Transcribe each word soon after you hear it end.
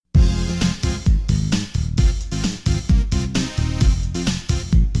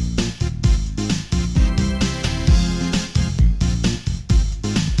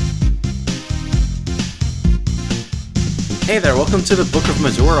Hey there, welcome to the Book of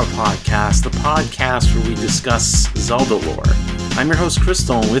Majora podcast, the podcast where we discuss Zelda lore. I'm your host,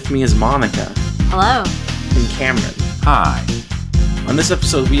 Crystal, and with me is Monica. Hello. And Cameron. Hi. On this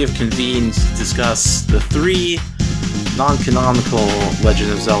episode, we have convened to discuss the 3 non-canonical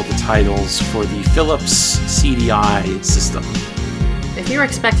Legend of Zelda titles for the Phillips CDI system. If you were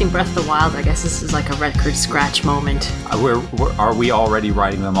expecting Breath of the Wild, I guess this is like a record scratch moment. Are we already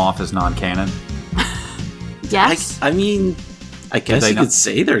writing them off as non-canon? Yes. I mean, I guess you could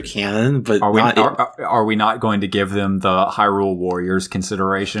say they're canon, but are we not going to give them the Hyrule Warriors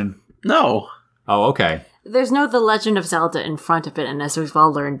consideration? No. Oh, okay. There's no The Legend of Zelda in front of it, and as we've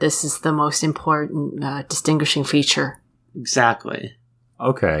all learned, this is the most important distinguishing feature. Exactly.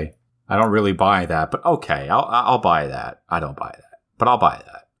 Okay. I don't really buy that, but okay, I'll buy that. I don't buy that, but I'll buy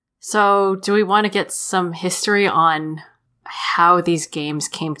that. So, do we want to get some history on how these games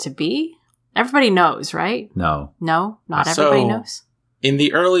came to be? Everybody knows, right? No. No? Not everybody knows? In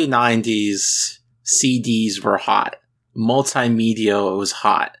the early 90s, CDs were hot. Multimedia was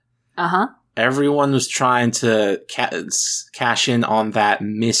hot. Uh-huh. Everyone was trying to cash in on that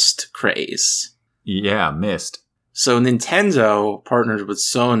Myst craze. Yeah, Myst. So Nintendo partnered with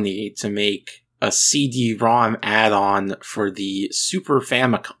Sony to make a CD-ROM add-on for the Super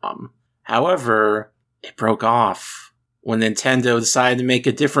Famicom. However, it broke off when Nintendo decided to make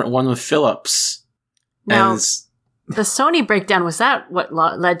a different one with Phillips. Now, the Sony breakdown, was that what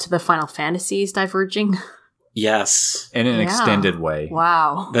led to the Final Fantasies diverging? Yes. In an extended way.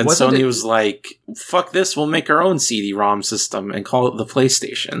 Wow. Then Sony was like, fuck this, we'll make our own CD-ROM system and call it the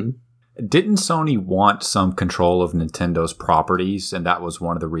PlayStation. Didn't Sony want some control of Nintendo's properties, and that was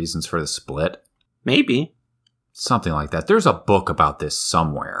one of the reasons for the split? Maybe. Something like that. There's a book about this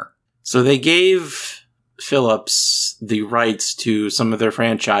somewhere. So they gave Phillips the rights to some of their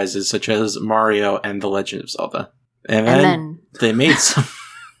franchises, such as Mario and The Legend of Zelda. And then they made some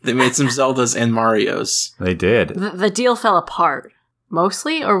Zeldas and Marios. They did. The deal fell apart,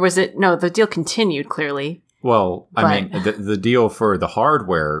 mostly? Or was it... No, the deal continued, clearly. Well, I mean, the deal for the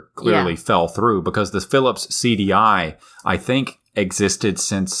hardware clearly fell through because the Philips CDI, I think, existed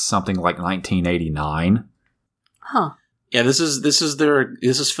since something like 1989. Huh. Yeah, this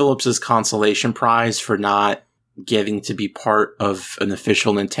is Phillips's consolation prize for not getting to be part of an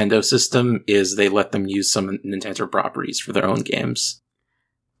official Nintendo system, is they let them use some Nintendo properties for their own games.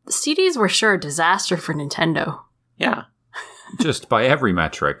 The CDs were sure a disaster for Nintendo. Yeah. Just by every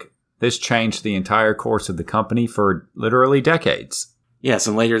metric. This changed the entire course of the company for literally decades. Yes,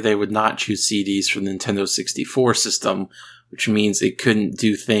 and later they would not choose CDs for the Nintendo 64 system, which means it couldn't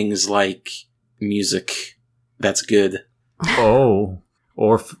do things like music that's good. Oh,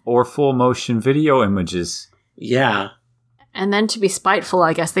 or full motion video images. Yeah. And then to be spiteful,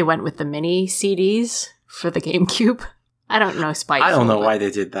 I guess they went with the mini CDs for the GameCube. I don't know spiteful. I don't know why they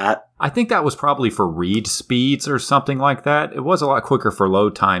did that. I think that was probably for read speeds or something like that. It was a lot quicker for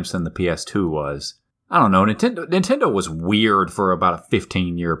load times than the PS2 was. I don't know. Nintendo was weird for about a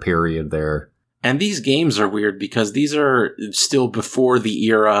 15-year period there. And these games are weird because these are still before the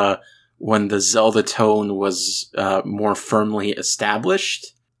era when the Zelda tone was more firmly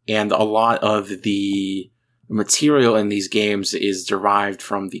established, and a lot of the material in these games is derived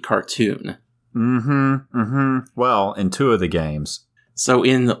from the cartoon. Well, in 2 of the games. So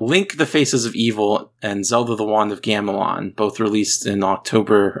in Link, the Faces of Evil, and Zelda, the Wand of Gamelon, both released in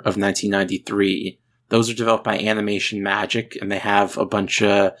October of 1993, those are developed by Animation Magic, and they have a bunch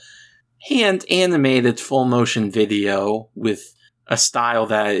of hand-animated full-motion video with a style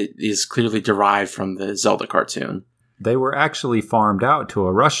that is clearly derived from the Zelda cartoon. They were actually farmed out to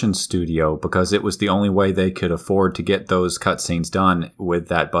a Russian studio because it was the only way they could afford to get those cutscenes done with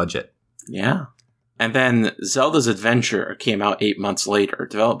that budget. Yeah. And then Zelda's Adventure came out 8 months later,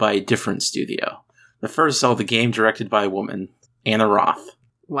 developed by a different studio. The first Zelda game directed by a woman, Anna Roth.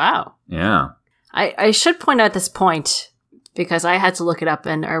 Wow. Yeah. I should point out at this point, because I had to look it up,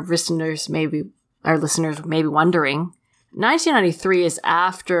 and our listeners may be wondering, 1993 is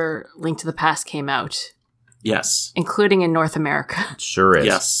after Link to the Past came out. Yes. Including in North America. Sure is.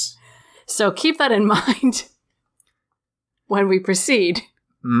 Yes. So keep that in mind when we proceed.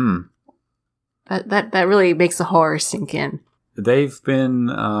 That really makes the horror sink in. They've been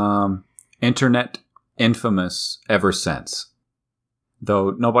internet infamous ever since.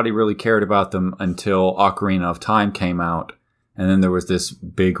 Though nobody really cared about them until Ocarina of Time came out. And then there was this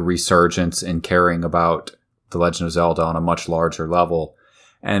big resurgence in caring about The Legend of Zelda on a much larger level.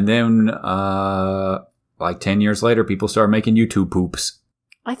 And then, like 10 years later, people started making YouTube poops.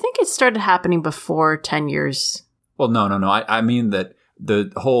 I think it started happening before 10 years. Well, no. I mean that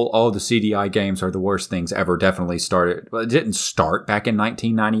all the CDI games are the worst things ever definitely started. Well, it didn't start back in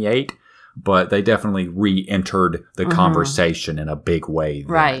 1998, but they definitely re-entered the conversation in a big way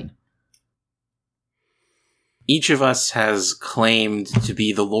then. Right. Each of us has claimed to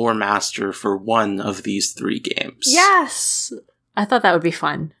be the lore master for one of these 3 games. Yes! I thought that would be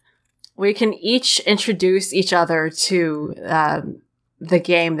fun. We can each introduce each other to the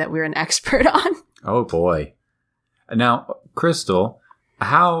game that we're an expert on. Oh, boy. Now, Crystal,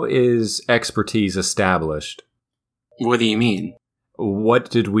 how is expertise established? What do you mean? What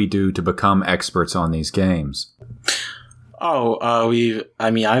did we do to become experts on these games? Oh,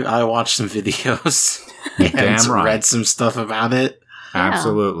 I watched some videos and Damn right. read some stuff about it. Yeah.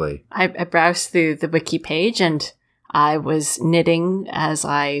 Absolutely. I browsed through the wiki page and I was knitting as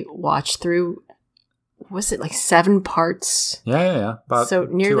I watched through, was it like 7 parts? Yeah. About so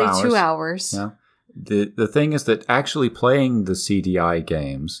nearly 2 hours. Yeah. The thing is that actually playing the CDI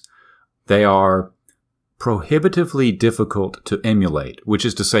games, they are prohibitively difficult to emulate, which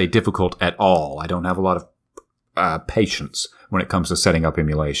is to say difficult at all. I don't have a lot of patience when it comes to setting up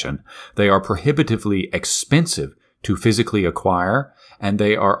emulation. They are prohibitively expensive to physically acquire, and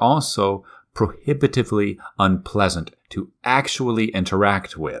they are also prohibitively unpleasant to actually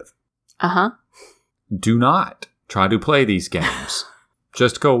interact with. Uh-huh. Do not try to play these games.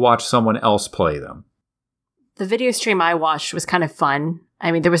 Just go watch someone else play them. The video stream I watched was kind of fun.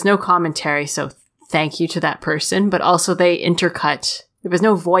 I mean, there was no commentary, so thank you to that person, but also they intercut. There was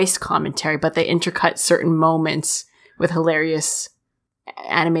no voice commentary, but they intercut certain moments with hilarious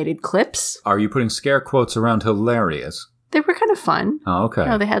animated clips. Are you putting scare quotes around hilarious? They were kind of fun. Oh, okay. You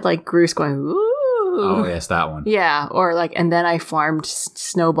know, they had like Bruce going, ooh. Oh, yes, that one. Yeah, or like, and then I farmed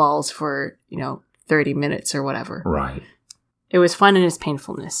snowballs for, 30 minutes or whatever. Right. It was fun in its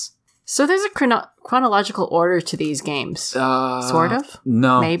painfulness. So there's a chronological order to these games. Sort of?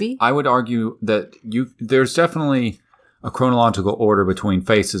 No. Maybe? I would argue that there's definitely a chronological order between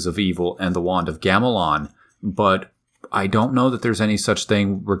Faces of Evil and the Wand of Gamelon, but I don't know that there's any such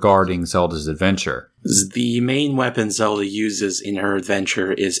thing regarding Zelda's adventure. The main weapon Zelda uses in her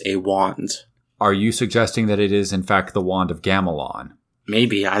adventure is a wand. Are you suggesting that it is, in fact, the Wand of Gamelon?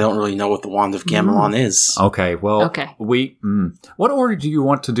 Maybe. I don't really know what the Wand of Gamelon is. Okay, well, okay. What order do you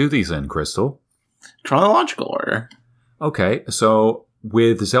want to do these in, Crystal? Chronological order. Okay, so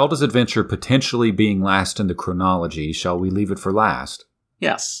with Zelda's adventure potentially being last in the chronology, shall we leave it for last?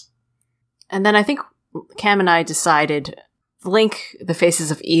 Yes. And then I think Cam and I decided Link, the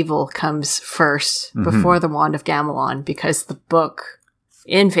Faces of Evil comes first before the Wand of Gamelon because the book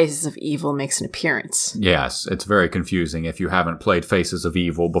in Faces of Evil makes an appearance. Yes, it's very confusing if you haven't played Faces of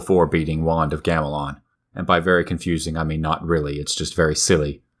Evil before beating Wand of Gamelon. And by very confusing, I mean not really. It's just very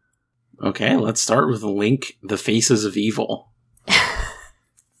silly. Okay, let's start with Link, the Faces of Evil.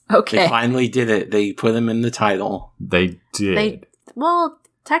 Okay. They finally did it. They put him in the title. They did. Well,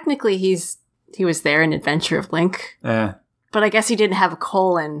 technically he was there in Adventure of Link. But I guess he didn't have a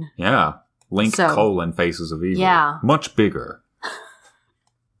colon. Yeah. Link : Faces of Evil. Yeah. Much bigger.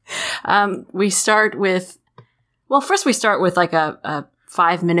 We start with like a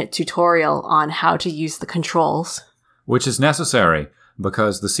 5-minute tutorial on how to use the controls. Which is necessary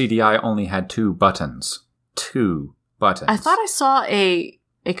because the CDI only had 2 buttons. 2 buttons. I thought I saw a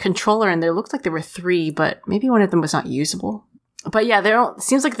controller and there looked like there were 3, but maybe one of them was not usable. But yeah,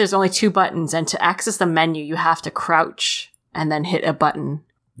 seems like there's only 2 buttons, and to access the menu, you have to crouch and then hit a button.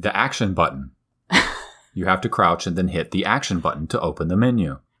 The action button. You have to crouch and then hit the action button to open the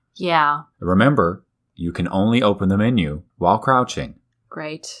menu. Yeah. Remember, you can only open the menu while crouching.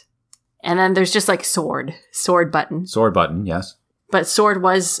 Great. And then there's just like sword button. Sword button, yes. But sword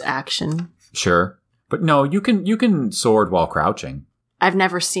was action. Sure. But no, you can sword while crouching. I've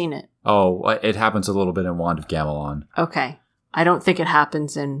never seen it. Oh, it happens a little bit in Wand of Gamelon. Okay. I don't think it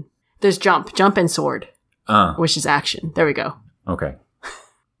happens in... There's jump and sword, which is action. There we go. Okay.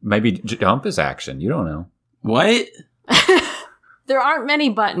 Maybe jump is action. You don't know. What? There aren't many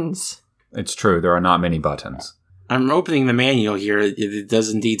buttons. It's true. There are not many buttons. I'm opening the manual here. It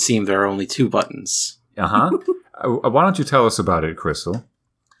does indeed seem there are only 2 buttons. Uh-huh. Why don't you tell us about it, Crystal?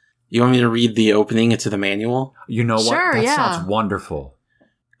 You want me to read the opening to the manual? You know what? Sure, That yeah. sounds wonderful.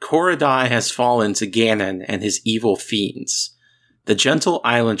 Korodai has fallen to Ganon and his evil fiends. The gentle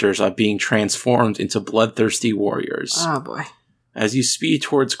islanders are being transformed into bloodthirsty warriors. Oh, boy. As you speed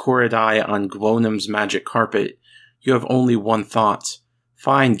towards Korodai on Glonom's magic carpet, you have only one thought.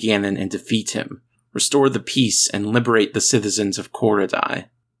 Find Ganon and defeat him. Restore the peace and liberate the citizens of Korodai.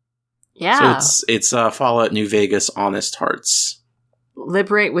 Yeah. So it's Fallout New Vegas Honest Hearts.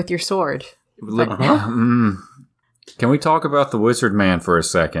 Liberate with your sword. Can we talk about the Wizard Man for a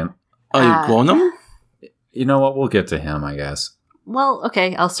second? Oh, you clone him? You know what? We'll get to him, I guess. Well,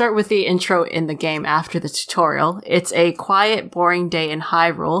 okay, I'll start with the intro in the game after the tutorial. It's a quiet, boring day in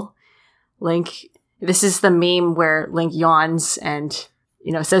Hyrule. Link, this is the meme where Link yawns and,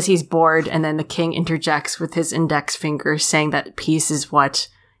 says he's bored, and then the king interjects with his index finger saying that peace is what,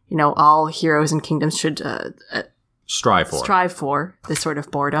 all heroes and kingdoms should strive for, this sort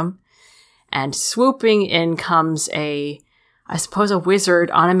of boredom. And swooping in comes a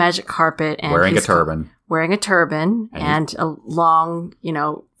wizard on a magic carpet. And wearing a turban. Wearing a turban and a long,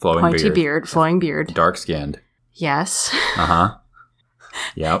 flowing beard. Dark-skinned. Yes. Uh-huh.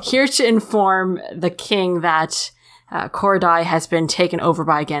 Yep. Here to inform the king that Korodai has been taken over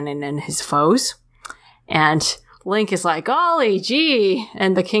by Ganon and his foes. And Link is like, golly gee.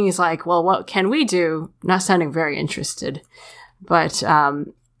 And the king is like, well, what can we do? Not sounding very interested. But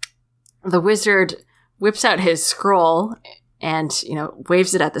the wizard whips out his scroll and,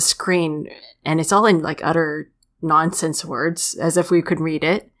 waves it at the screen. And it's all in, utter nonsense words, as if we could read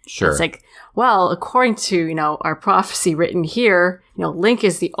it. Sure. It's like, well, according to, our prophecy written here, Link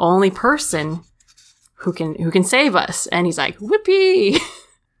is the only person who can save us. And he's like, whippy!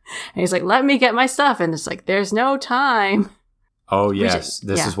 And he's like, let me get my stuff. And it's like, there's no time. Oh, yes.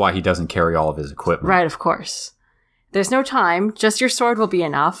 This is why he doesn't carry all of his equipment. Right, of course. There's no time. Just your sword will be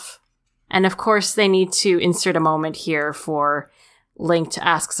enough. And of course, they need to insert a moment here for Link to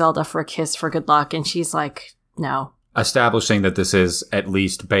ask Zelda for a kiss for good luck. And she's like, no. Establishing that this is at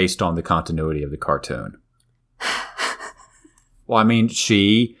least based on the continuity of the cartoon. Well, I mean, it's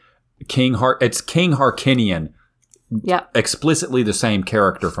King Harkinian. Yep. Explicitly the same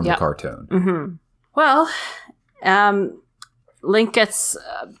character from the cartoon. Mm-hmm. Well, Link gets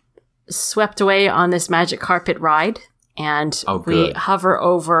swept away on this magic carpet ride. And we hover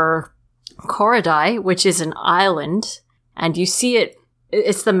over Korodai, which is an island. And you see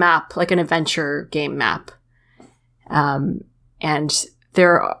it's the map, like an adventure game map. And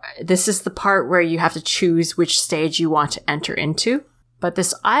this is the part where you have to choose which stage you want to enter into. But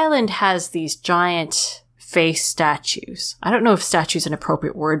this island has these giant face statues. I don't know if statue is an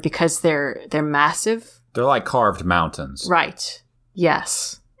appropriate word because they're massive. They're like carved mountains. Right.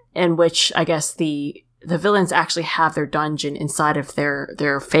 Yes. In which I guess the villains actually have their dungeon inside of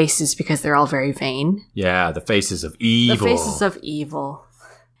their faces because they're all very vain. Yeah, the faces of evil. The faces of evil.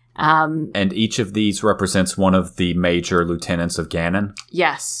 And each of these represents one of the major lieutenants of Ganon?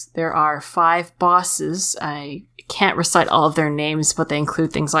 Yes, there are 5 bosses. I can't recite all of their names, but they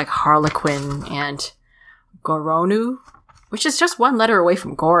include things like Harlequin and Goronu, which is just one letter away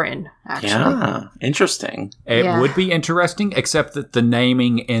from Goron, actually. Yeah, interesting. It would be interesting, except that the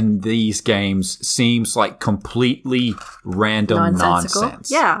naming in these games seems like completely random nonsense.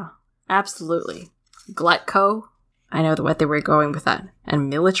 Yeah, absolutely. Gletko. I know what they were going with that.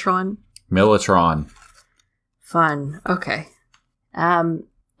 And Militron. Fun. Okay.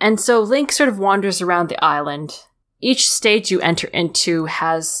 And so Link sort of wanders around the island. Each stage you enter into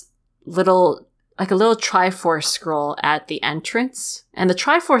has a little Triforce scroll at the entrance. And the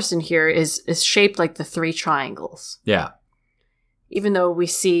Triforce in here is shaped like the 3 triangles. Yeah. Even though we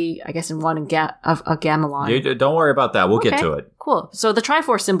see, I guess, in Wand of Gamelon. Don't worry about that. We'll get to it. Cool. So the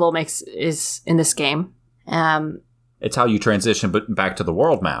Triforce symbol is in this game. It's how you transition back to the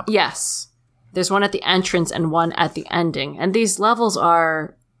world map. Yes. There's one at the entrance and one at the ending. And these levels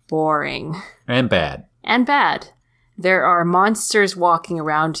are boring. And bad. There are monsters walking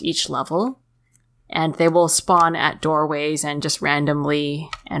around each level. And they will spawn at doorways and just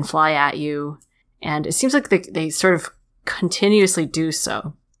randomly and fly at you. And it seems like they sort of continuously do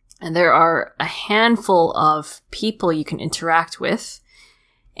so. And there are a handful of people you can interact with.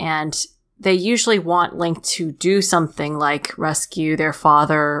 And they usually want Link to do something like rescue their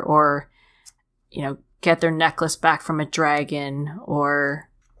father or, get their necklace back from a dragon, or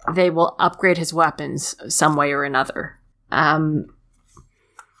they will upgrade his weapons some way or another.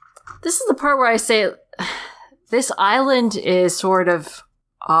 This is the part where I say this island is sort of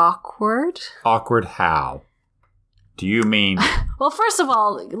awkward. Awkward how? Do you mean... Well, first of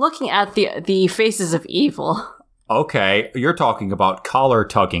all, looking at the faces of evil... Okay, you're talking about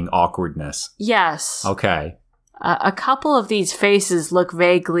collar-tugging awkwardness. Yes. Okay. A couple of these faces look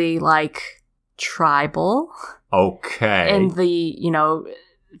vaguely like tribal. Okay. In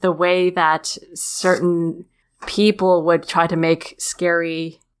the way that certain people would try to make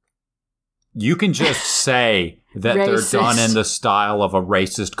scary... You can just say that racist. They're done in the style of a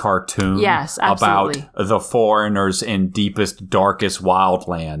racist cartoon. Yes, absolutely. About the foreigners in deepest, darkest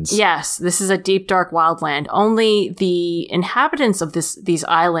wildlands. Yes, this is a deep, dark wildland. Only the inhabitants of these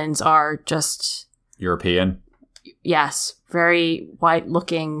islands are just... European? yes, very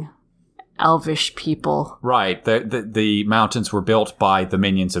white-looking elvish people. Right. The mountains were built by the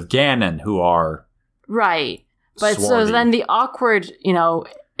minions of Ganon, who are... Right. But swarmy. so then the awkward,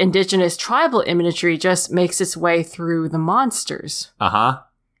 indigenous tribal imagery just makes its way through the monsters. Uh-huh.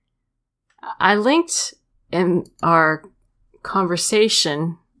 I linked in our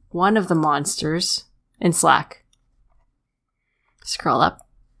conversation one of the monsters in Slack. Scroll up.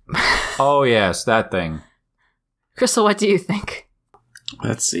 Oh, yes, that thing. Crystal, what do you think?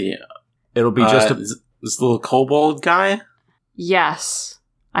 Let's see. It'll be just this little kobold guy? Yes.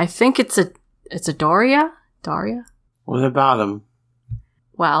 I think it's a Daria? Daria? What about him?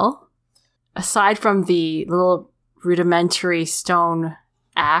 Well, aside from the little rudimentary stone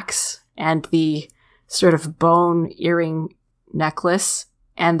axe and the sort of bone earring necklace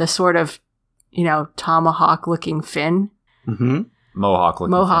and the sort of, tomahawk-looking fin. Mm-hmm.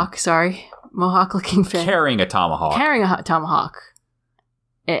 Mohawk-looking fin. Carrying a tomahawk. Tomahawk.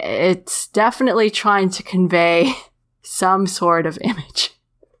 It's definitely trying to convey some sort of image.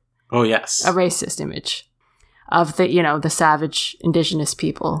 Oh, yes. A racist image of the savage indigenous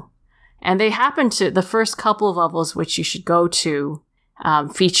people. And they happen to, the first couple of levels, which you should go to,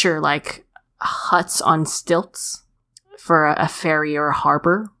 feature like huts on stilts for a ferry or a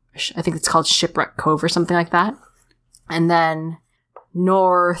harbor. I think it's called Shipwreck Cove or something like that. And then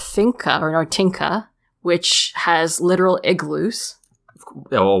Nortinka, which has literal igloos.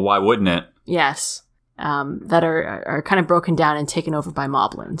 Well, why wouldn't it? Yes. That are kind of broken down and taken over by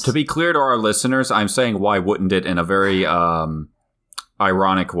moblins. To be clear to our listeners, I'm saying why wouldn't it in a very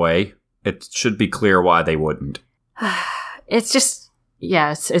ironic way. It should be clear why they wouldn't. It's just,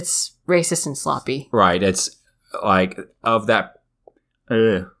 it's racist and sloppy. Right. It's like, of that,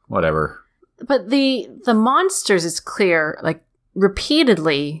 whatever. But the monsters, it's clear, like,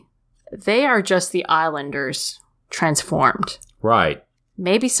 repeatedly, they are just the islanders transformed. Right.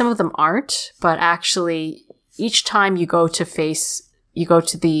 Maybe some of them aren't, but actually, each time you go to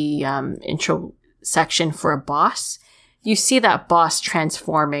the intro section for a boss, you see that boss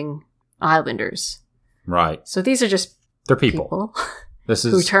transforming islanders. Right. So these are just they're people. This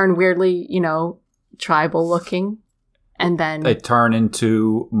is who turn weirdly, tribal looking, and then they turn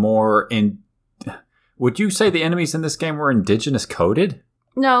into more Would you say the enemies in this game were indigenous coded?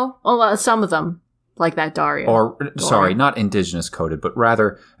 No, well, some of them, like that Daria. Sorry, not indigenous coded, but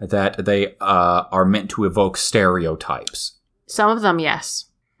rather that they are meant to evoke stereotypes. Some of them, yes.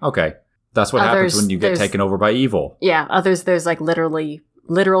 Okay. That's what happens when you get taken over by evil. Yeah, others there's like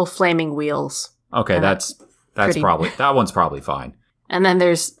literal flaming wheels. Okay, that's probably that one's probably fine. And then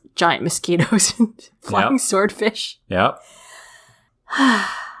there's giant mosquitoes and flying swordfish. Yep.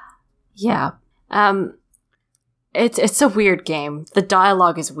 Yeah. It's a weird game. The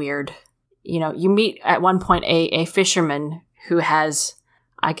dialogue is weird. You meet at one point a fisherman who has,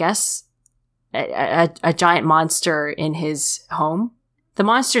 I guess, a giant monster in his home. The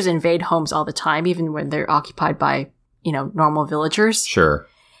monsters invade homes all the time, even when they're occupied by, normal villagers. Sure.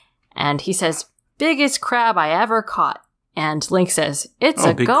 And he says, "Biggest crab I ever caught." And Link says, "It's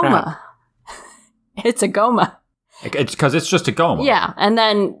a goma." It's a goma. It's because it's just a goma. Yeah. And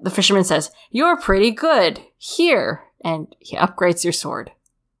then the fisherman says, "You're pretty good. Here." And he upgrades your sword.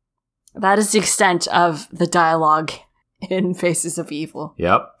 That is the extent of the dialogue in Faces of Evil.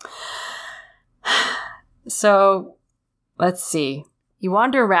 Yep. So, let's see. You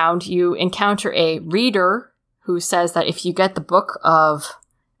wander around, you encounter a reader who says that if you get the book of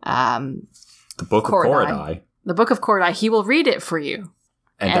the Book of Korodai. The Book of Korodai, he will read it for you.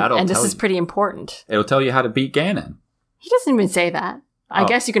 And this is pretty important. It'll tell you how to beat Ganon. He doesn't even say that. I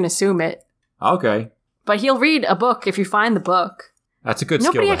guess you can assume it. Okay. But he'll read a book if you find the book. That's a good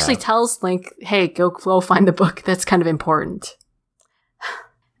skill to have. Nobody actually tells Link, "Hey, go find the book." That's kind of important.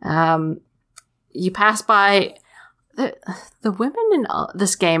 You pass by... The women in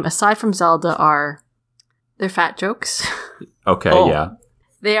this game, aside from Zelda, they're fat jokes. Okay, yeah.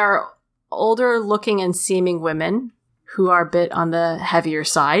 They are older looking and seeming women who are a bit on the heavier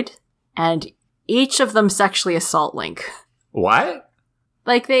side, and each of them sexually assault Link. What?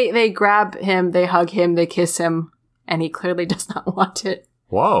 Like, they grab him, they hug him, they kiss him, and he clearly does not want it.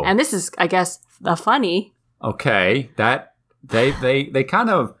 Whoa. And this is, I guess, the funny. Okay, that, they kind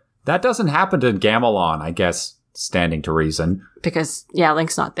of, that doesn't happen in Gamelon, I guess, standing to reason. Because,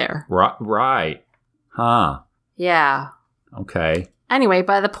 Link's not there. Right. Huh. Yeah. Okay. Anyway,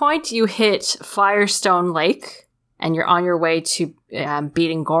 by the point you hit Firestone Lake, and you're on your way to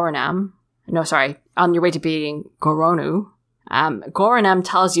beating Goronam. No, sorry. On your way to beating Goronu. Goronam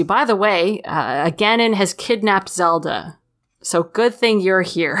tells you, by the way, Ganon has kidnapped Zelda. So good thing you're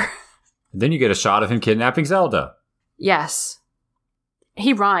here. Then you get a shot of him kidnapping Zelda. Yes.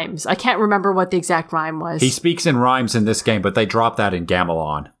 He rhymes. I can't remember what the exact rhyme was. He speaks in rhymes in this game, but they dropped that in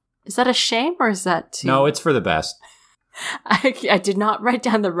Gamelon. Is that a shame or is that too... No, it's for the best. I did not write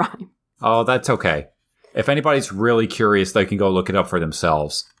down the rhyme. Oh, that's okay. If anybody's really curious, they can go look it up for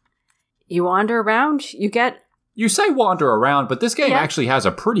themselves. You wander around, you get... You say wander around, but this game actually has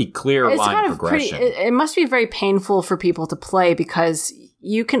a pretty clear line of progression. It must be very painful for people to play because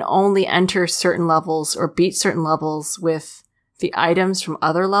you can only enter certain levels or beat certain levels with the items from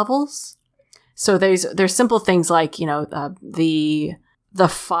other levels. So there's simple things like, you know, the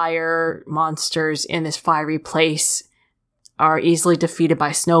fire monsters in this fiery place are easily defeated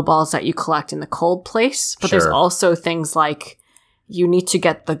by snowballs that you collect in the cold place. But there's also things like you need to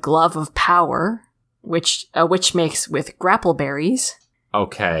get the Glove of Power, which makes with grapple berries.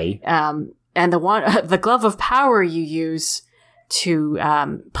 Okay. And the Glove of Power you use to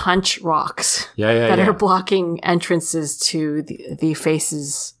punch rocks that are blocking entrances to the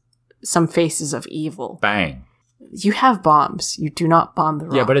faces, some faces of evil. Bang. You have bombs. You do not bomb the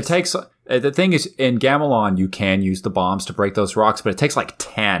rocks. Yeah, but it takes... The thing is, in Gamelon, you can use the bombs to break those rocks, but it takes like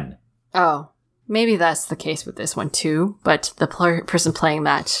 10. Oh, maybe that's the case with this one too, but the person playing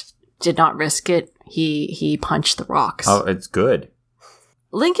that did not risk it. He punched the rocks. Oh, it's good.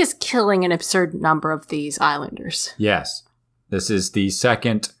 Link is killing an absurd number of these islanders. Yes. This is the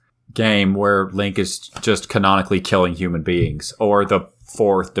second game where Link is just canonically killing human beings, or the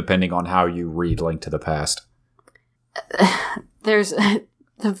fourth, depending on how you read Link to the Past. There's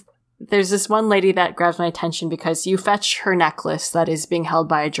this one lady that grabs my attention because you fetch her necklace that is being held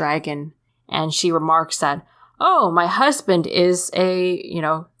by a dragon, and she remarks that, "Oh, my husband is a, you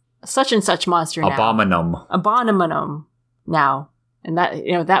know, such and such monster now. Abominum now." And that,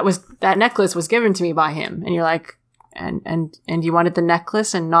 you know, that necklace was given to me by him. And you're like, and you wanted the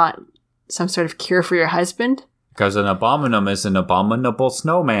necklace and not some sort of cure for your husband? Because an abominum is an abominable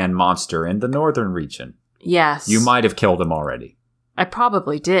snowman monster in the northern region. Yes. You might have killed him already. I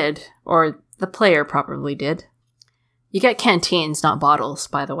probably did. Or the player probably did. You get canteens, not bottles,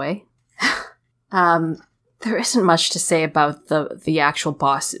 by the way. There isn't much to say about the actual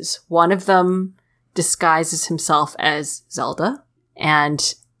bosses. One of them disguises himself as Zelda.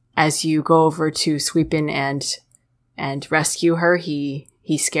 And as you go over to sweep in and rescue her, he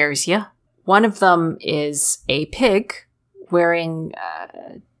scares you. One of them is a pig wearing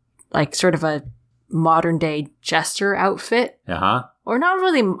like sort of a modern day jester outfit. Uh-huh. Or not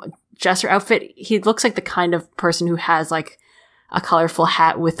really jester outfit. He looks like the kind of person who has like a colorful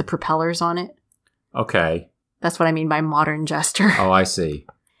hat with the propellers on it. Okay. That's what I mean by modern jester. Oh, I see.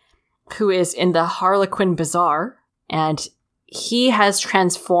 Who is in the Harlequin Bazaar, and he has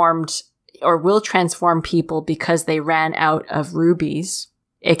transformed or will transform people because they ran out of rubies,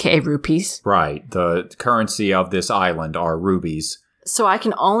 aka rupees. Right. The currency of this island are rubies. So I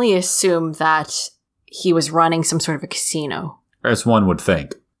can only assume that he was running some sort of a casino. As one would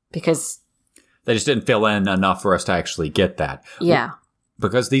think. Because they just didn't fill in enough for us to actually get that. Yeah.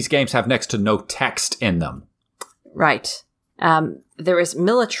 Because these games have next to no text in them. Right. There is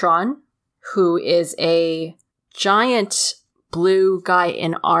Militron, who is a giant blue guy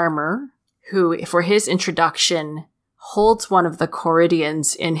in armor, who, for his introduction, holds one of the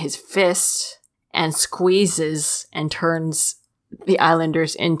Coridians in his fist and squeezes and turns the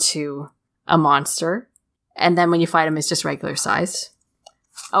islanders into a monster. And then when you fight him, it's just regular size.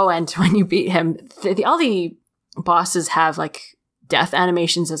 Oh, and when you beat him, all the bosses have, like, death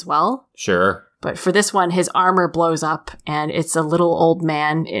animations as well. Sure. But for this one, his armor blows up, and it's a little old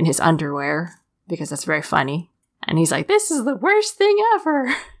man in his underwear, because that's very funny. And he's like, "This is the worst thing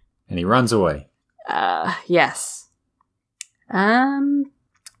ever." And he runs away. Yes.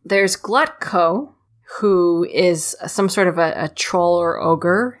 There's Glutko, who is some sort of a troll or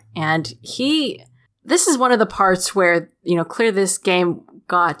ogre, and this is one of the parts where, you know, clearly this game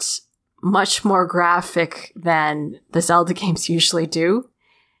got much more graphic than the Zelda games usually do.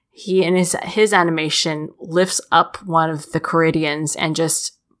 He, in his animation, lifts up one of the Coridians and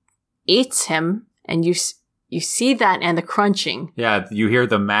just eats him, and you see that and the crunching. Yeah, you hear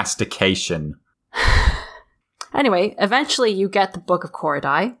the mastication. Anyway, eventually you get the Book of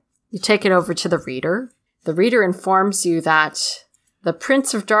Koridai. You take it over to the reader. The reader informs you that the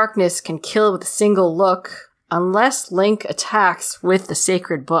Prince of Darkness can kill with a single look unless Link attacks with the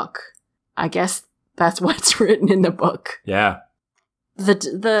sacred book. I guess that's what's written in the book. Yeah.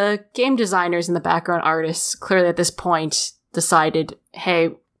 The game designers and the background artists clearly at this point decided,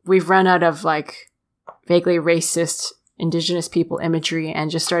 hey, we've run out of like vaguely racist indigenous people imagery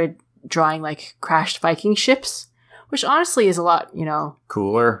and just started drawing like crashed Viking ships, which honestly is a lot, you know.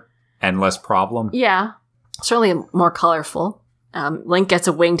 Cooler and less problem. Yeah. certainly more colorful. Link gets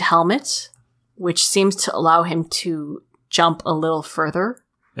a winged helmet, which seems to allow him to jump a little further.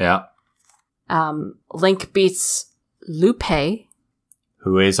 Yeah. Link beats Lupe,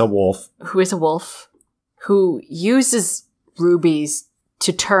 Who is a wolf. Who uses rubies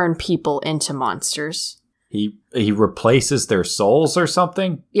to turn people into monsters. He replaces their souls or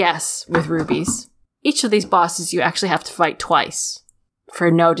something? Yes, with rubies. Each of these bosses you actually have to fight twice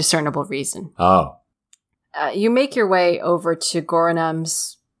for no discernible reason. Oh. You make your way over to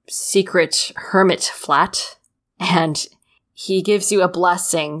Goronum's secret hermit flat, and he gives you a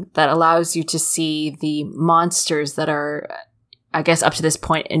blessing that allows you to see the monsters that are, I guess up to this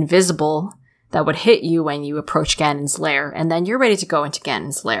point, invisible, that would hit you when you approach Ganon's lair, and then you're ready to go into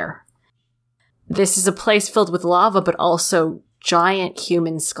Ganon's lair. This is a place filled with lava, but also giant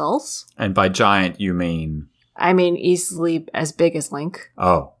human skulls. And by giant, you mean? I mean easily as big as Link.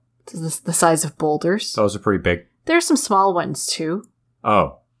 Oh. The size of boulders. Those are pretty big. There's some small ones, too.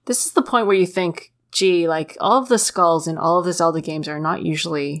 Oh. This is the point where you think, gee, like, all of the skulls in all of the Zelda games are not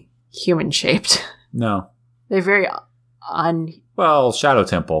usually human-shaped. No. They're very Well, Shadow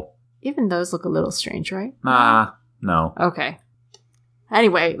Temple. Even those look a little strange, right? No. Okay.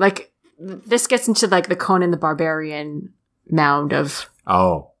 Anyway, like, this gets into, like, the Conan the Barbarian mound of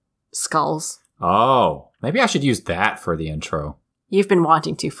skulls. Oh. Maybe I should use that for the intro. You've been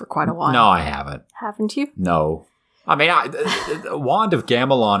wanting to for quite a while. No, I haven't. Haven't you? No. I mean, Wand of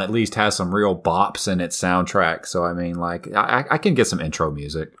Gamelon at least has some real bops in its soundtrack, so I mean, like, I can get some intro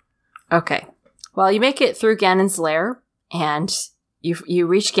music. Okay. Well, you make it through Ganon's lair, and you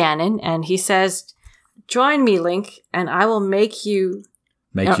reach Ganon, and he says, "Join me, Link, and I will make you...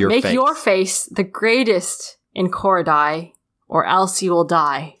 Make your face the greatest in Korodai, or else you will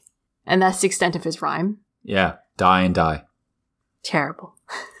die." And that's the extent of his rhyme. Yeah, die and die. Terrible.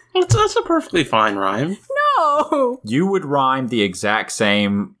 That's a perfectly fine rhyme. No! You would rhyme the exact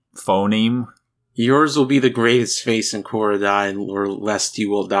same phoneme. Yours will be the greatest face in Korodai, or lest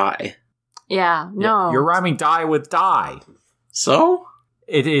you will die. Yeah, no. You're rhyming die with die. So?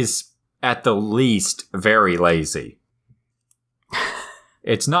 It is, at the least, very lazy.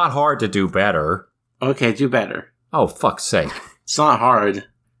 It's not hard to do better. Okay, do better. Oh, fuck's sake. It's not hard.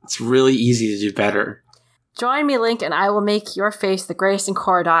 It's really easy to do better. Join me, Link, and I will make your face the greatest in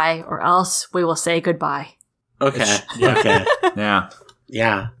Korodai, or else we will say goodbye. Okay. Okay. Yeah.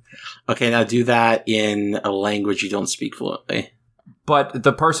 Yeah. Okay, now do that in a language you don't speak fluently. But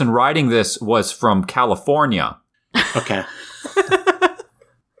the person writing this was from California. Okay.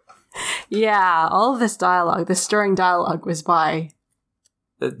 Yeah, all of this dialogue, this stirring dialogue was by...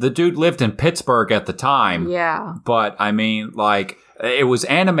 The dude lived in Pittsburgh at the time. Yeah. But, I mean, like, it was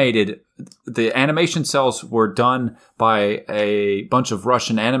animated. The animation cells were done by a bunch of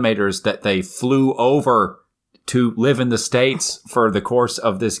Russian animators that they flew over to live in the States for the course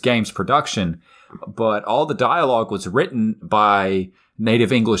of this game's production. But all the dialogue was written by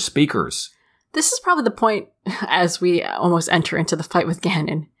native English speakers. This is probably the point, as we almost enter into the fight with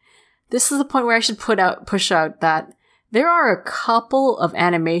Ganon. This is the point where I should push out that there are a couple of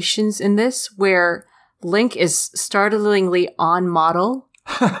animations in this where Link is startlingly on model.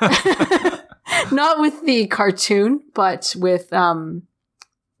 Not with the cartoon, but with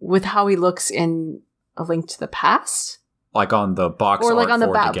how he looks in A Link to the Past. Like on the box art. Or like on the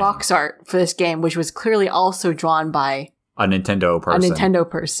game. box art for this game, which was clearly also drawn by a Nintendo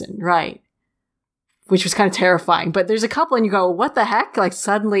person. Right. Which was kind of terrifying. But there's a couple and you go, what the heck? Like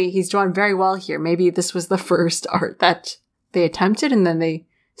suddenly he's drawn very well here. Maybe this was the first art that they attempted and then they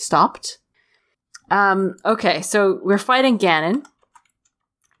stopped. Okay, so we're fighting Ganon.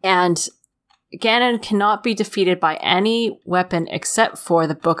 And Ganon cannot be defeated by any weapon except for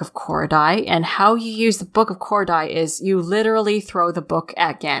the Book of Korodai. And how you use the Book of Korodai is you literally throw the book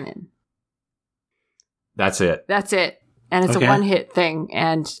at Ganon. That's it. And it's a one-hit thing.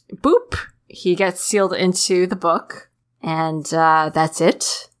 And boop! He gets sealed into the book. And that's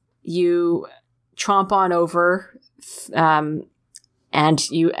it. You tromp on over, and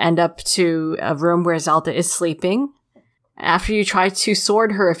you end up to a room where Zelda is sleeping. After you try to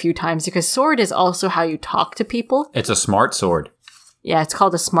sword her a few times, because sword is also how you talk to people. It's a smart sword. Yeah, it's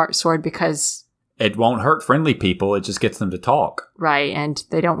called a smart sword because... it won't hurt friendly people, it just gets them to talk. Right, and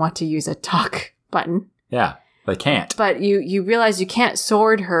they don't want to use a talk button. Yeah, they can't. But you realize you can't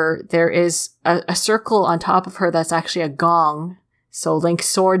sword her. There is a circle on top of her that's actually a gong. So Link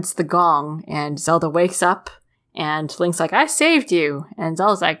swords the gong, and Zelda wakes up, and Link's like, I saved you. And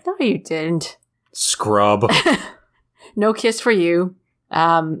Zelda's like, no, you didn't. Scrub. No kiss for you.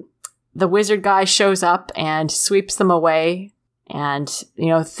 The wizard guy shows up and sweeps them away And,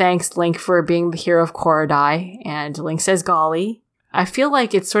 thanks Link for being the hero of Korodai. And Link says golly. I feel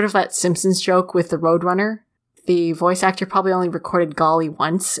like it's sort of that Simpsons joke with the Roadrunner. The voice actor probably only recorded golly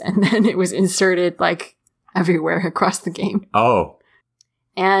once, and then it was inserted, everywhere across the game. Oh.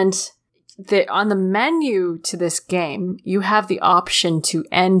 And on the menu to this game, you have the option to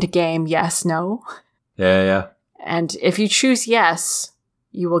end game yes, no. Yeah. And if you choose yes,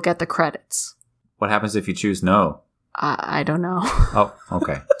 you will get the credits. What happens if you choose no? I don't know. Oh,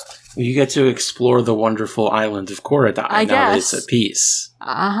 okay. You get to explore the wonderful island of Korodai. I now guess. It's at peace.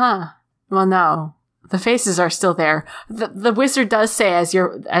 Uh-huh. Well, no. The faces are still there. The wizard does say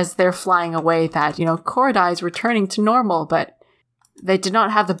as they're flying away that, Korodai is returning to normal, but they did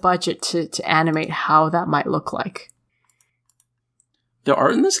not have the budget to animate how that might look like. The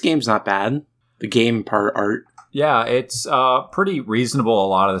art in this game's not bad. The game part art. Yeah, it's pretty reasonable a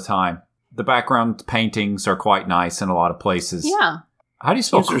lot of the time. The background paintings are quite nice in a lot of places. Yeah. How do you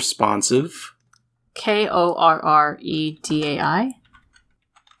spell It's responsive. Korredai?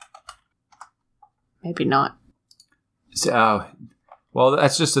 Maybe not. Well,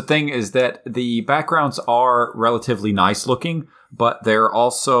 that's just the thing, is that the backgrounds are relatively nice looking, but they're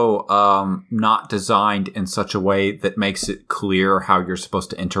also not designed in such a way that makes it clear how you're supposed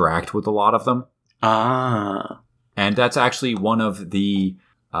to interact with a lot of them. Ah. And that's actually one of the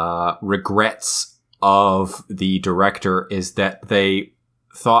regrets of the director, is that they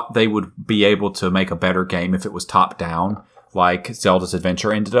thought they would be able to make a better game if it was top down, like Zelda's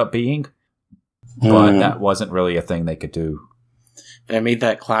Adventure ended up being. But that wasn't really a thing they could do. They made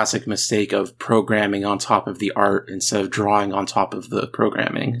that classic mistake of programming on top of the art instead of drawing on top of the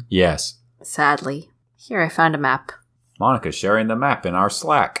programming. Yes. Sadly. Here, I found a map. Monica's sharing the map in our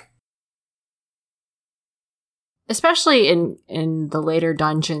Slack. Especially in the later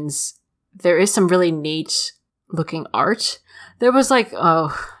dungeons, there is some really neat looking art. There was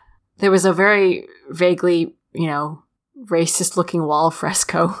there was a very vaguely, racist looking wall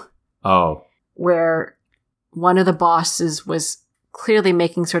fresco. Oh. Where one of the bosses was clearly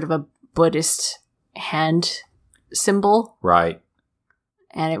making sort of a Buddhist hand symbol. Right.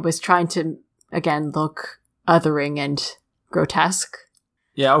 And it was trying to, again, look othering and grotesque.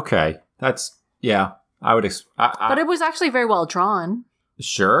 Yeah, okay. I would... But it was actually very well drawn.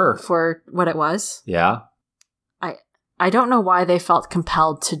 Sure. For what it was. Yeah. I don't know why they felt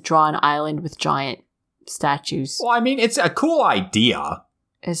compelled to draw an island with giant statues. Well, I mean, it's a cool idea.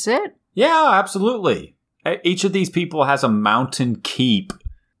 Is it? Yeah, absolutely. Each of these people has a mountain keep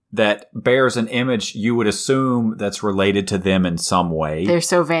that bears an image you would assume that's related to them in some way. They're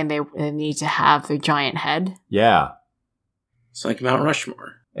so vain they need to have their giant head. Yeah. It's like Mount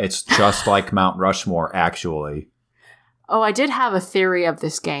Rushmore. It's just like Mount Rushmore, actually. Oh, I did have a theory of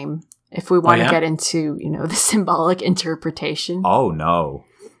this game, if we want to get into, the symbolic interpretation. Oh, no.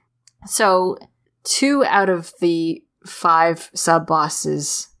 So, 2 out of the 5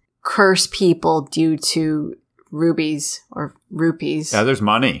 sub-bosses curse people due to rubies or rupees. Yeah, there's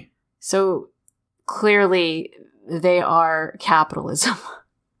money. So clearly they are capitalism.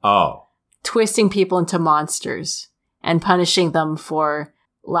 Oh. Twisting people into monsters and punishing them for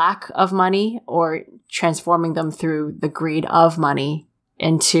lack of money or transforming them through the greed of money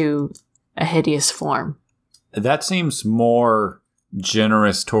into a hideous form. That seems more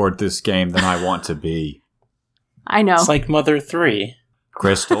generous toward this game than I want to be. I know. It's like Mother 3.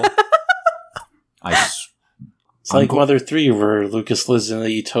 Crystal. It's like Mother 3, where Lucas lives in a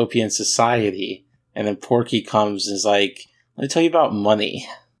utopian society, and then Porky comes and is like, let me tell you about money.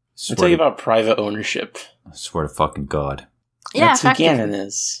 Let me tell you about private ownership. I swear to fucking God. Yeah, that's who Ganon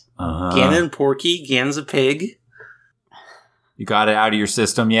is. Uh-huh. Ganon, Porky, Ganon's a pig. You got it out of your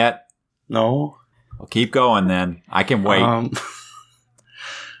system yet? No. Well, keep going then. I can wait.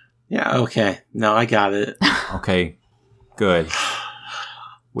 Yeah, okay. No, I got it. Okay, good.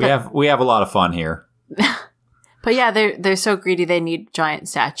 We have a lot of fun here. But yeah, they're so greedy they need giant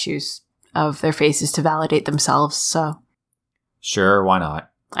statues of their faces to validate themselves, so. Sure, why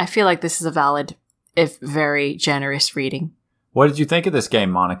not? I feel like this is a valid, if very generous reading. What did you think of this game,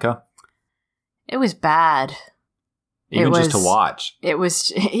 Monica? It was bad. Even just to watch. It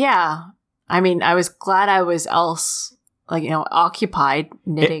was, yeah. I mean, I was glad I was occupied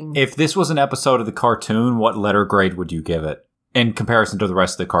knitting. If this was an episode of the cartoon, what letter grade would you give it in comparison to the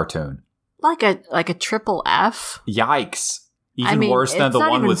rest of the cartoon? Like a triple F. Yikes. Even worse than the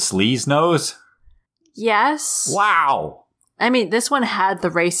one with Sleaze Nose? Yes. Wow. I mean, this one had the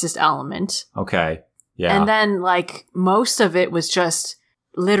racist element. Okay. Yeah. And then, most of it was just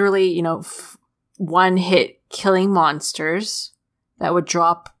literally, one hit killing monsters that would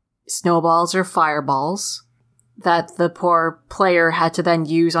drop snowballs or fireballs that the poor player had to then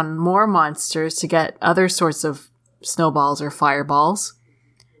use on more monsters to get other sorts of snowballs or fireballs.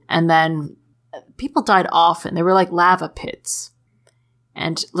 And then people died often. They were like lava pits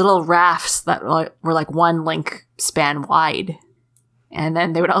and little rafts that were like 1 link span wide. And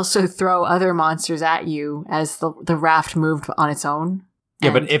then they would also throw other monsters at you as the raft moved on its own.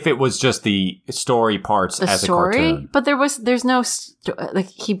 Yeah, but if it was just the story parts as a cartoon. But there's no... like,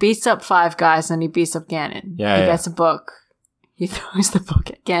 he beats up 5 guys and he beats up Ganon. He gets a book. He throws the book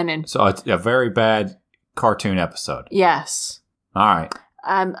at Ganon. So it's a very bad cartoon episode. Yes. All right.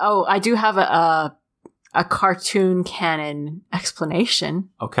 I do have a cartoon canon explanation.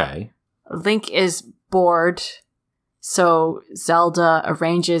 Okay. Link is bored, so Zelda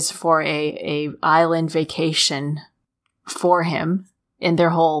arranges for a island vacation for him in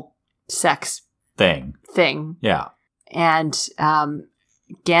their whole sex thing. Yeah. And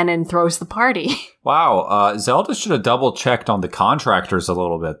Ganon throws the party. Wow. Zelda should have double checked on the contractors a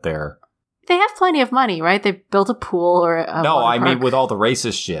little bit there. They have plenty of money, right? They built a pool or a No, I park. mean with all the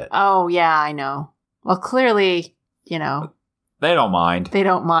racist shit. Oh, yeah, I know. Well, clearly, They don't mind. They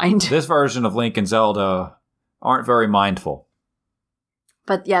don't mind. This version of Link and Zelda aren't very mindful.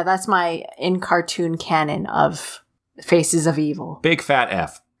 But yeah, that's my in-cartoon canon of Faces of Evil. Big fat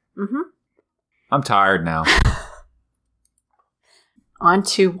F. Mm-hmm. I'm tired now. On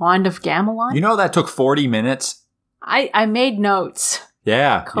to Wand of Gamelon. You know that took 40 minutes? I made notes.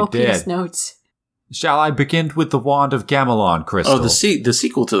 Yeah, Copious you did. notes. Shall I begin with the Wand of Gamelon, Crystal? Oh, the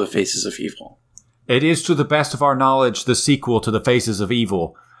sequel to the Faces of Evil. It is, to the best of our knowledge, the sequel to the Faces of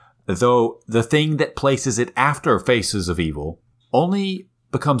Evil, though the thing that places it after Faces of Evil only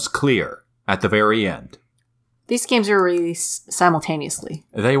becomes clear at the very end. These games were released simultaneously.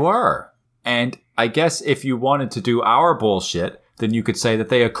 They were. And I guess if you wanted to do our bullshit, then you could say that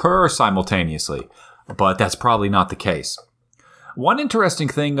they occur simultaneously. But that's probably not the case. One interesting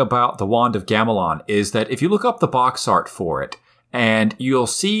thing about the Wand of Gamelon is that if you look up the box art for it, and you'll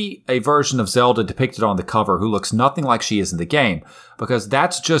see a version of Zelda depicted on the cover who looks nothing like she is in the game, because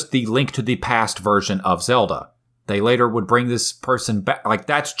that's just the Link to the Past version of Zelda. They later would bring this person back. Like,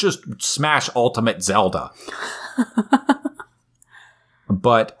 that's just Smash Ultimate Zelda.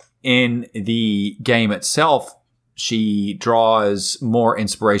 But in the game itself, she draws more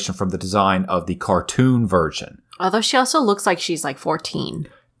inspiration from the design of the cartoon version. Although she also looks like she's like 14.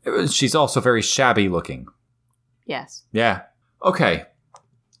 She's also very shabby looking. Yes. Yeah. Okay.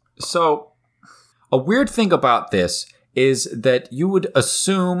 So, a weird thing about this is that you would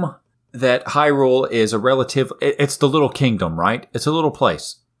assume that Hyrule is a relative... It's the little kingdom, right? It's a little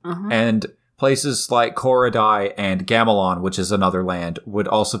place. Mm-hmm. And places like Korodai and Gamelon, which is another land, would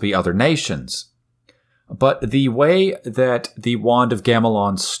also be other nations. But the way that the Wand of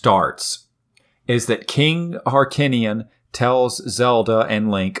Gamelon starts is that King Harkinian tells Zelda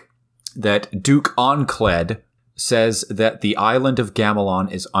and Link that Duke Oncled says that the island of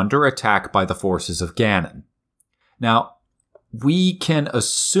Gamelon is under attack by the forces of Ganon. Now, we can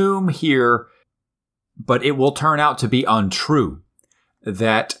assume here, but it will turn out to be untrue,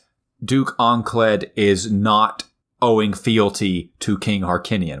 that Duke Oncled is not owing fealty to King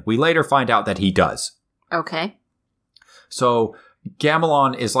Harkinian. We later find out that he does. Okay. So,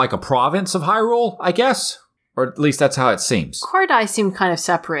 Gamelon is like a province of Hyrule, I guess? Or at least that's how it seems. Korodai seemed kind of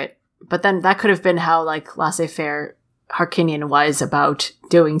separate, but then that could have been how, like, laissez-faire Harkinian was about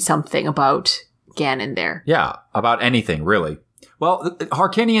doing something about Ganon there. Yeah, about anything, really. Well,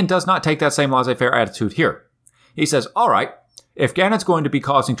 Harkinian does not take that same laissez-faire attitude here. He says, all right, if Ganon's going to be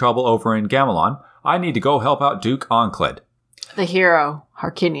causing trouble over in Gamelon, I need to go help out Duke Oncled. The hero,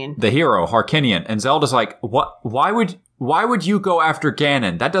 Harkinian. The hero, Harkinian. And Zelda's like, what? Why would you go after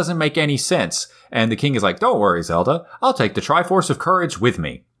Ganon? That doesn't make any sense. And the king is like, don't worry, Zelda. I'll take the Triforce of Courage with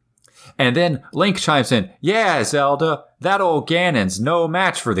me. And then Link chimes in, yeah, Zelda, that old Ganon's no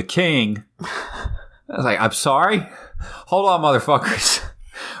match for the king. I was like, I'm sorry? Hold on, motherfuckers.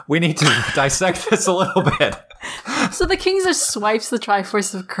 We need to dissect this a little bit. So the king just swipes the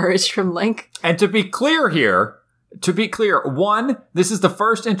Triforce of Courage from Link. And to be clear here, one, this is the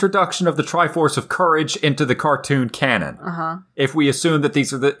first introduction of the Triforce of Courage into the cartoon canon. Uh-huh. If we assume that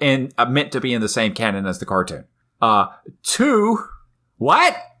these are meant to be in the same canon as the cartoon. Two,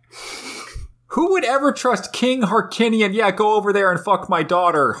 what? Who would ever trust King Harkinian? Yeah, go over there and fuck my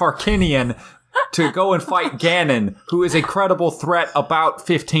daughter, Harkinian, to go and fight Ganon, who is a credible threat about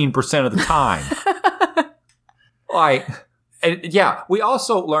 15% of the time. Yeah, we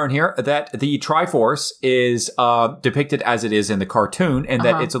also learn here that the Triforce is depicted as it is in the cartoon, and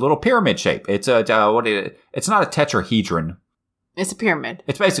that it's a little pyramid shape. It's it's not a tetrahedron. It's a pyramid.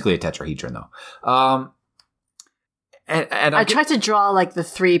 It's basically a tetrahedron, though. And I tried to draw like the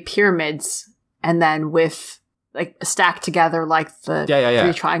 3 pyramids and then with like stacked together like the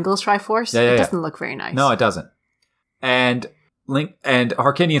 3 triangles Triforce. It doesn't look very nice. No, it doesn't. And Link and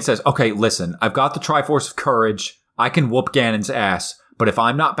Harkinian says, okay, listen, I've got the Triforce of Courage. I can whoop Ganon's ass. But if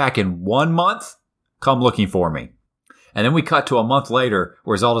I'm not back in 1 month, come looking for me. And then we cut to a month later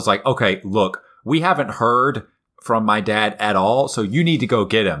where Zelda's like, okay, look, we haven't heard from my dad at all, so you need to go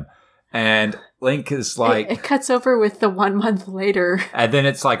get him. And Link is like... It cuts over with the 1 month later. And then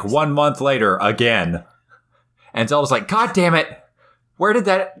it's like 1 month later again. And Zelda's like, God damn it! Where did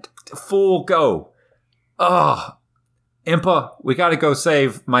that fool go? Ugh. Impa, we gotta go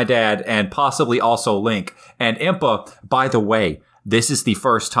save my dad and possibly also Link. And Impa, by the way, this is the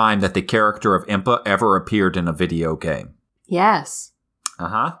first time that the character of Impa ever appeared in a video game. Yes.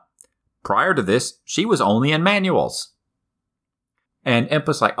 Uh-huh. Prior to this, she was only in manuals. And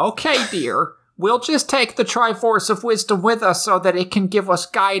Impa's like, okay, dear, we'll just take the Triforce of Wisdom with us so that it can give us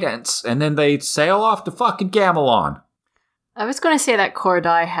guidance. And then they sail off to fucking Gamelon. I was going to say that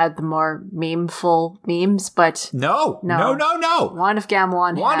Korodai had the more memeful memes, but... No. Wand of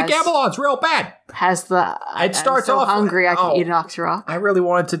Gamelon Wand of Gamelon's real bad. Has the... It starts I'm so off... hungry I can eat an Octorok. I really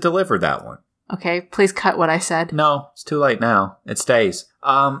wanted to deliver that one. Okay, please cut what I said. No, it's too late now. It stays.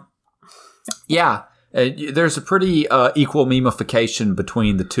 There's a pretty equal memification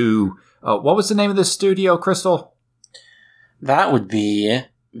between the two. What was the name of this studio, Crystal? That would be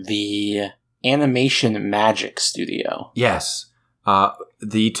the Animation Magic Studio. Yes.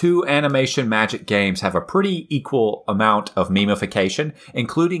 The two Animation Magic games have a pretty equal amount of memification,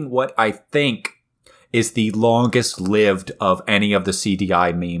 including what I think is the longest lived of any of the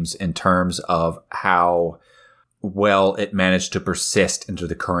CDI memes in terms of how well it managed to persist into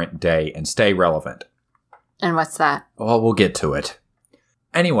the current day and stay relevant. And what's that? Well, we'll get to it.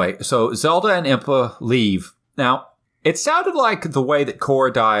 Anyway, so Zelda and Impa leave. Now, it sounded like the way that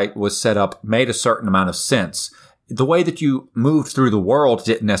Korodai was set up made a certain amount of sense. The way that you moved through the world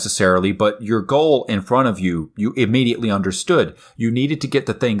didn't necessarily, but your goal in front of you, you immediately understood. You needed to get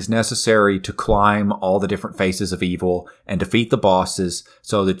the things necessary to climb all the different faces of evil and defeat the bosses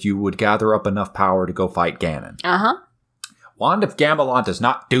so that you would gather up enough power to go fight Ganon. Uh-huh. Wand of Gamelon does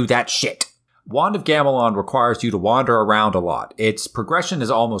not do that shit. Wand of Gamelon requires you to wander around a lot. Its progression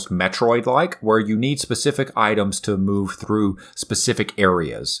is almost Metroid-like, where you need specific items to move through specific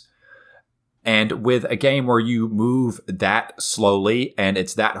areas. And with a game where you move that slowly and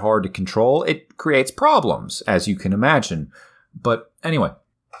it's that hard to control, it creates problems, as you can imagine. But anyway.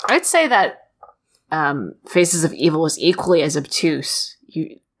 I'd say that Faces of Evil was equally as obtuse.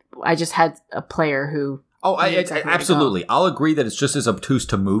 I just had a player who... Oh, absolutely. I'll agree that it's just as obtuse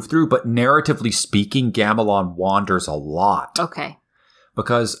to move through, but narratively speaking, Gamelon wanders a lot. Okay.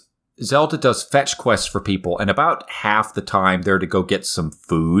 Because Zelda does fetch quests for people, and about half the time they're to go get some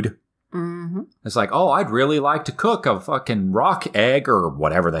food. Mm-hmm. It's like, oh, I'd really like to cook a fucking rock egg or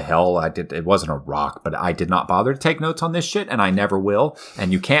whatever the hell I did. It wasn't a rock, but I did not bother to take notes on this shit, and I never will.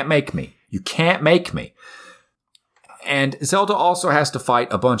 And you can't make me. You can't make me. And Zelda also has to fight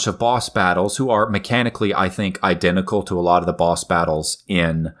a bunch of boss battles who are mechanically, I think, identical to a lot of the boss battles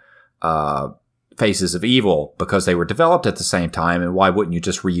in Faces of Evil because they were developed at the same time, and why wouldn't you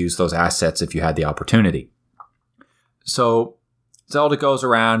just reuse those assets if you had the opportunity? So Zelda goes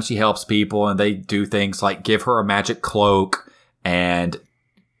around, she helps people, and they do things like give her a magic cloak and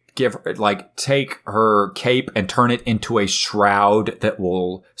take her cape and turn it into a shroud that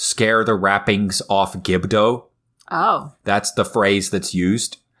will scare the wrappings off Gibdo. Oh. That's the phrase that's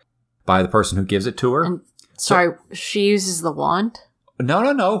used by the person who gives it to her. And, sorry, she uses the wand?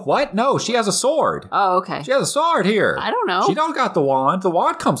 No. What? No, she has a sword. Oh, okay. She has a sword here. I don't know. She don't got the wand. The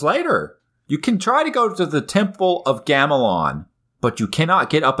wand comes later. You can try to go to the Temple of Gamelon, but you cannot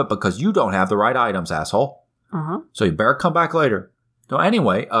get up it because you don't have the right items, asshole. Uh-huh. So you better come back later. So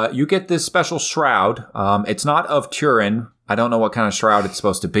anyway, you get this special shroud. It's not of Turin. I don't know what kind of shroud it's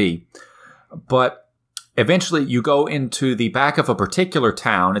supposed to be. But eventually, you go into the back of a particular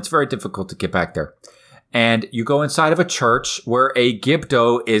town. It's very difficult to get back there. And you go inside of a church where a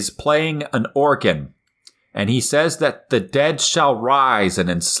Gibdo is playing an organ. And he says that the dead shall rise and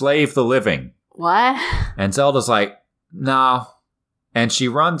enslave the living. What? And Zelda's like, no. And she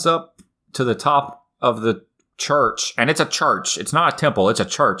runs up to the top of the church. And it's a church. It's not a temple. It's a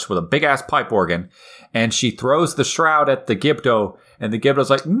church with a big-ass pipe organ. And she throws the shroud at the Gibdo. And the Gibdo's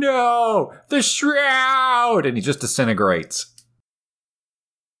like, no, the shroud! And he just disintegrates.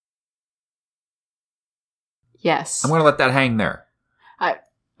 Yes. I'm going to let that hang there. I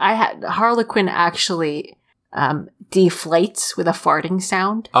had Harlequin actually deflates with a farting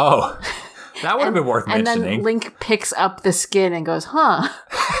sound. Oh. That would have been worth mentioning. And then Link picks up the skin and goes, huh,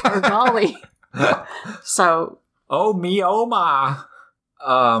 or golly. So. Oh, me, oh, ma.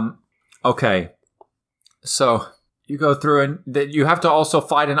 Okay. So you go through and you have to also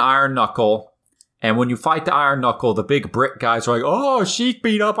fight an Iron Knuckle. And when you fight the Iron Knuckle, the big brick guys are like, oh, Sheik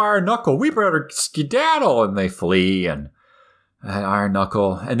beat up Iron Knuckle. We better skedaddle. And they flee and Iron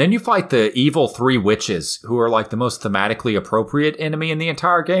Knuckle. And then you fight the evil 3 witches, who are like the most thematically appropriate enemy in the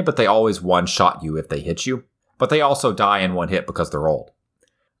entire game, but they always one-shot you if they hit you. But they also die in one hit because they're old.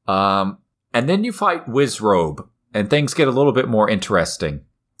 And then you fight Wizrobe, and things get a little bit more interesting.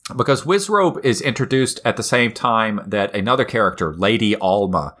 Because Wizrobe is introduced at the same time that another character, Lady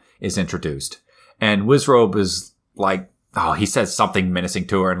Alma, is introduced. And Wizrobe is like, oh, he says something menacing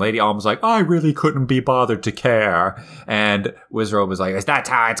to her, and Lady Alma's like, I really couldn't be bothered to care. And Wizrobe is like, if that's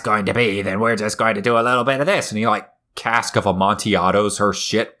how it's going to be, then we're just going to do a little bit of this. And he like cask of Amontillado her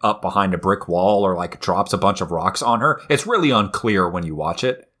shit up behind a brick wall, or like drops a bunch of rocks on her. It's really unclear when you watch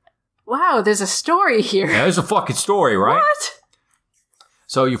it. Wow, there's a story here. Yeah, there's a fucking story, right? What?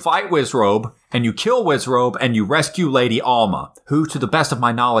 So you fight Wizrobe, and you kill Wizrobe, and you rescue Lady Alma, who, to the best of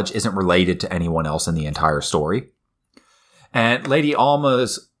my knowledge, isn't related to anyone else in the entire story. And Lady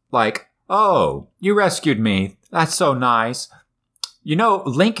Alma's like, oh, you rescued me. That's so nice. You know,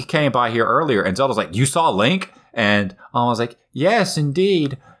 Link came by here earlier, and Zelda's like, you saw Link? And Alma's like, yes,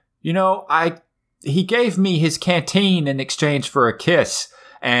 indeed. You know, he gave me his canteen in exchange for a kiss.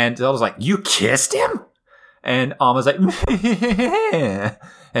 And Zelda's like, you kissed him? And Alma's like,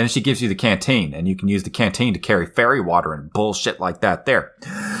 and she gives you the canteen, and you can use the canteen to carry fairy water and bullshit like that there.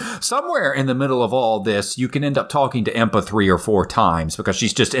 Somewhere in the middle of all this, you can end up talking to Impa 3 or 4 times because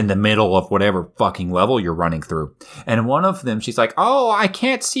she's just in the middle of whatever fucking level you're running through. And one of them, she's like, oh, I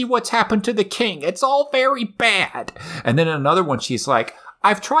can't see what's happened to the king. It's all very bad. And then another one, she's like,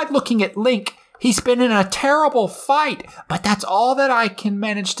 I've tried looking at Link. He's been in a terrible fight, but that's all that I can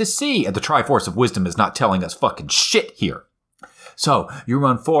manage to see. And the Triforce of Wisdom is not telling us fucking shit here. So you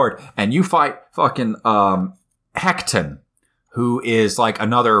run forward and you fight fucking Hecton, who is like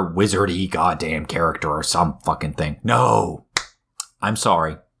another wizardy goddamn character or some fucking thing. No, I'm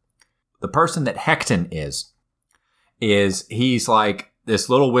sorry. The person that Hecton is he's like this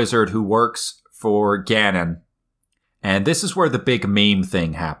little wizard who works for Ganon. And this is where the big meme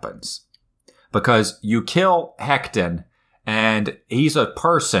thing happens. Because you kill Hecton, and he's a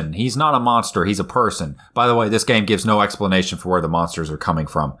person. He's not a monster. He's a person. By the way, this game gives no explanation for where the monsters are coming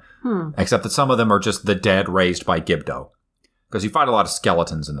from. Except that some of them are just the dead raised by Gibdo. Because you fight a lot of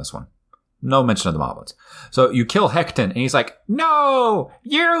skeletons in this one. No mention of the moblins. So you kill Hecton, and he's like, no,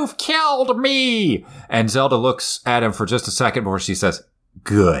 you've killed me. And Zelda looks at him for just a second before she says,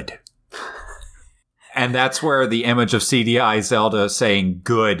 good. And that's where the image of CDI Zelda saying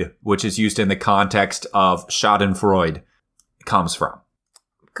good, which is used in the context of Schadenfreude, comes from.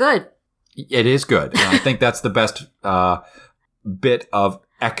 Good. It is good. And I think that's the best bit of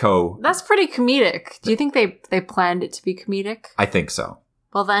echo. That's pretty comedic. Do you think they planned it to be comedic? I think so.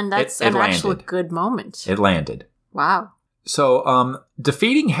 Well, then that's an actual good moment. It landed. Wow. So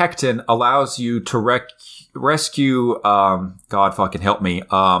defeating Hecton allows you to rescue, God fucking help me,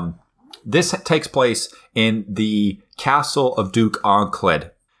 this takes place in the castle of Duke Oncled.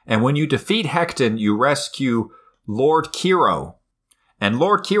 And when you defeat Hecton, you rescue Lord Kiro. And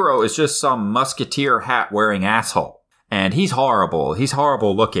Lord Kiro is just some musketeer hat-wearing asshole. And he's horrible. He's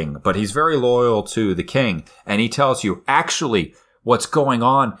horrible looking, but he's very loyal to the king. And he tells you, actually, what's going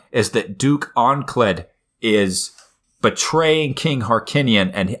on is that Duke Oncled is betraying King Harkinian,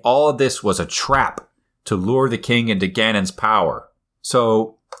 and all of this was a trap to lure the king into Ganon's power.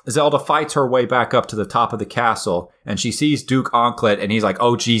 So Zelda fights her way back up to the top of the castle, and she sees Duke Oncled, and he's like,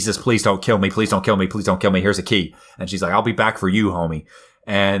 oh, Jesus, please don't kill me. Please don't kill me. Please don't kill me. Here's a key. And she's like, I'll be back for you, homie.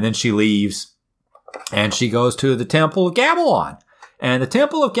 And then she leaves, and she goes to the Temple of Gamelon. And the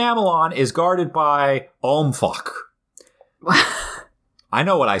Temple of Gamelon is guarded by Omfok. I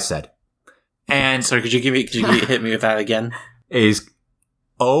know what I said. And sorry, could you hit me with that again? Is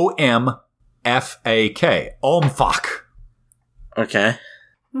Omfak. Omfok. Okay.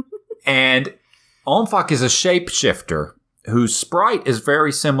 And Omfok is a shapeshifter whose sprite is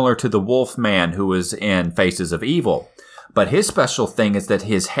very similar to the wolf man who was in Faces of Evil. But his special thing is that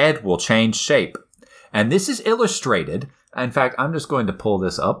his head will change shape. And this is illustrated. In fact, I'm just going to pull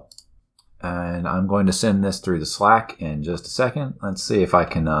this up. And I'm going to send this through the Slack in just a second. Let's see if I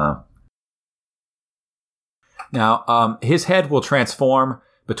can... Now, his head will transform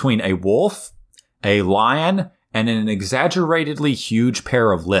between a wolf, a lion, and an exaggeratedly huge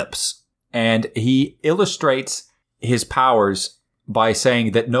pair of lips. And he illustrates his powers by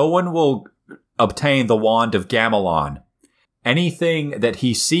saying that no one will obtain the Wand of Gamelon. Anything that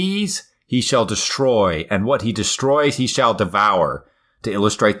he sees, he shall destroy, and what he destroys, he shall devour. To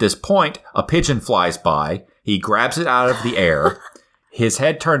illustrate this point, a pigeon flies by. He grabs it out of the air. His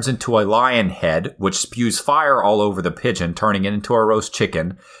head turns into a lion head, which spews fire all over the pigeon, turning it into a roast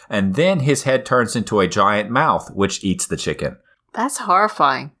chicken. And then his head turns into a giant mouth, which eats the chicken. That's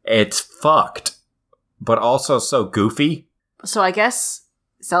horrifying. It's fucked, but also so goofy. So I guess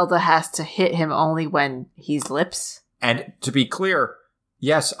Zelda has to hit him only when he's lips? And to be clear,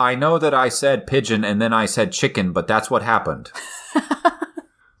 yes, I know that I said pigeon and then I said chicken, but that's what happened.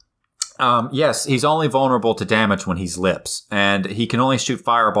 Yes, he's only vulnerable to damage when he's lips, and he can only shoot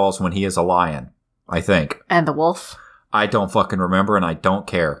fireballs when he is a lion, I think. And the wolf? I don't fucking remember, and I don't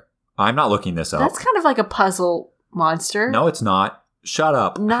care. I'm not looking this up. That's kind of like a puzzle monster. No, it's not. Shut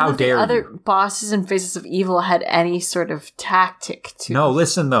up. How dare you? None of the other bosses in Faces of Evil had any sort of tactic to No,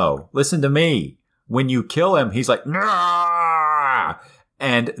 listen, though. Listen to me. When you kill him, he's like, nah!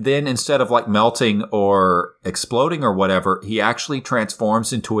 And then instead of like melting or exploding or whatever, he actually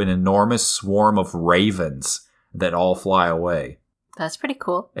transforms into an enormous swarm of ravens that all fly away. That's pretty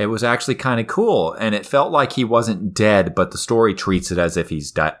cool. It was actually kind of cool, and it felt like he wasn't dead, but the story treats it as if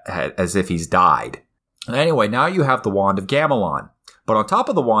he's died. Anyway, now you have the Wand of Gamelon. But on top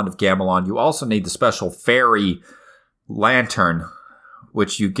of the Wand of Gamelon, you also need the special fairy lantern,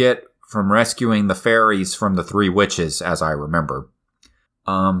 which you get from rescuing the fairies from the three witches, as I remember.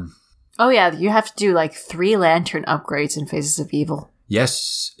 Oh yeah, you have to do like 3 lantern upgrades in Faces of Evil.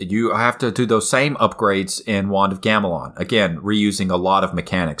 Yes, you have to do those same upgrades in Wand of Gamelon. Again, reusing a lot of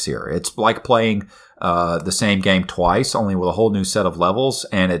mechanics here. It's like playing the same game twice, only with a whole new set of levels,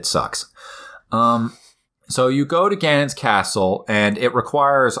 and it sucks. So you go to Ganon's castle, and it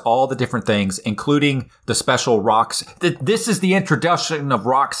requires all the different things, including the special rocks. This is the introduction of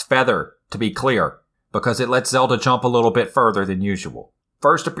Rock's Feather, to be clear, because it lets Zelda jump a little bit further than usual.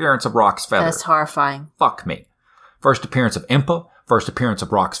 First appearance of Rock's Feather. That's horrifying. Fuck me. First appearance of Impa. First appearance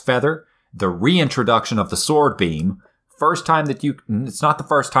of Rock's Feather. The reintroduction of the Sword Beam. First time that it's not the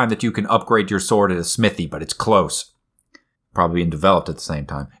first time that you can upgrade your sword at a smithy, but it's close. Probably being developed at the same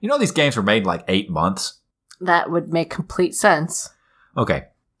time. You know these games were made in like 8 months? That would make complete sense. Okay.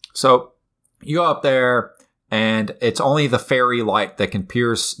 So you go up there, and it's only the fairy light that can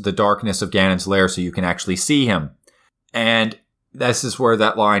pierce the darkness of Ganon's lair so you can actually see him. And this is where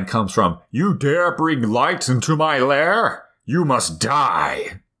that line comes from. You dare bring light into my lair? You must die.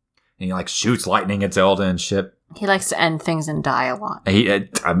 And he like shoots lightning at Zelda and shit. He likes to end things and die a lot.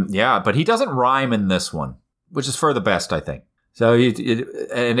 Yeah, but he doesn't rhyme in this one, which is for the best, I think. So,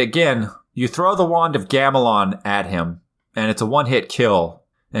 and again, you throw the Wand of Gamelon at him, and it's a one-hit kill.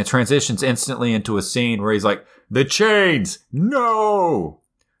 And it transitions instantly into a scene where he's like, the chains! No!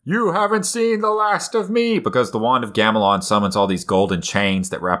 You haven't seen the last of me! Because the Wand of Gamelon summons all these golden chains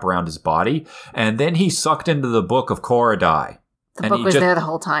that wrap around his body. And then he's sucked into the Book of Korodai. The book was there the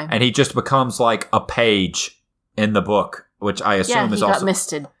whole time. And he just becomes like a page in the book, which I assume is also... Yeah, he got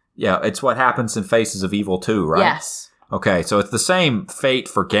misted. Yeah, it's what happens in Faces of Evil too, right? Yes. Okay, so it's the same fate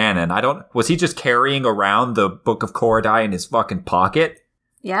for Ganon. Was he just carrying around the Book of Korodai in his fucking pocket?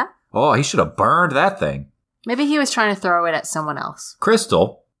 Yeah. Oh, he should have burned that thing. Maybe he was trying to throw it at someone else.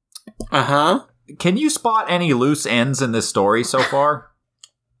 Crystal. Uh-huh. Can you spot any loose ends in this story so far?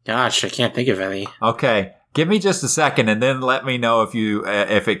 Gosh, I can't think of any. Okay, give me just a second and then let me know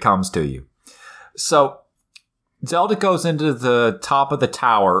if it comes to you. So, Zelda goes into the top of the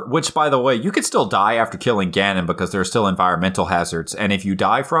tower, which, by the way, you could still die after killing Ganon because there are still environmental hazards. And if you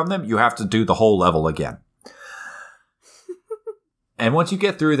die from them, you have to do the whole level again. And once you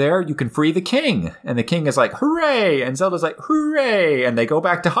get through there, you can free the king. And the king is like, hooray! And Zelda's like, hooray! And they go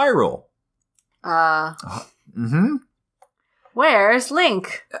back to Hyrule. Where's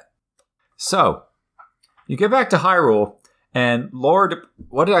Link? So, you get back to Hyrule, and Lord...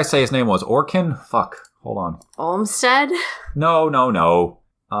 What did I say his name was? Orkin? Fuck. Hold on. Olmsted? No.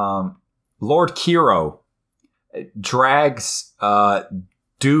 Lord Kiro drags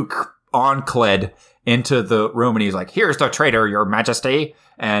Duke Oncled into the room, and he's like, here's the traitor, your majesty.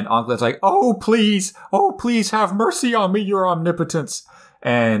 And Oncled's like, oh, please have mercy on me, your omnipotence.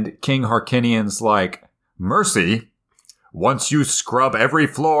 And King Harkinian's like, mercy? Once you scrub every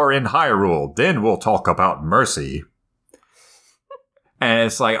floor in Hyrule, then we'll talk about mercy. And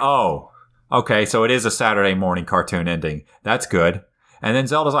it's like, oh, okay, so it is a Saturday morning cartoon ending. That's good. And then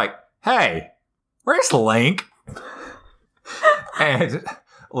Zelda's like, hey, where's Link? And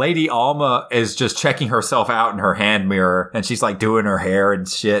Lady Alma is just checking herself out in her hand mirror, and she's like doing her hair and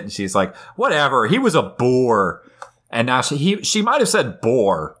shit, and she's like, whatever, he was a boor. And now she might have said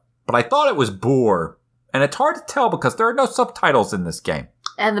boar, but I thought it was boar. And it's hard to tell because there are no subtitles in this game.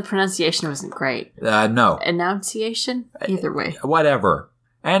 And the pronunciation wasn't great. No. Enunciation? Either way. Whatever.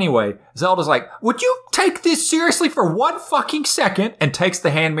 Anyway, Zelda's like, would you take this seriously for 1 fucking second? And takes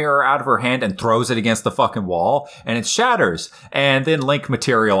the hand mirror out of her hand and throws it against the fucking wall. And it shatters. And then Link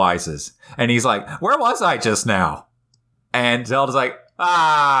materializes. And he's like, where was I just now? And Zelda's like,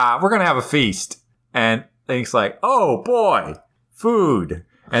 we're going to have a feast. And Link's like, oh boy, food.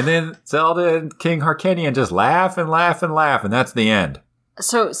 And then Zelda and King Harkinian just laugh and laugh and laugh. And that's the end.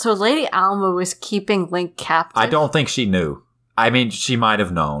 So Lady Alma was keeping Link captive? I don't think she knew. I mean, she might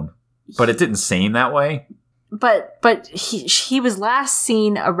have known, but it didn't seem that way. But he was last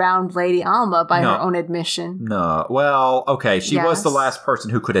seen around Lady Alma by her own admission. No. Well, okay. She was the last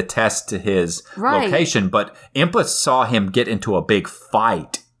person who could attest to his location, but Impa saw him get into a big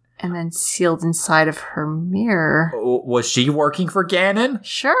fight. And then sealed inside of her mirror. Was she working for Ganon?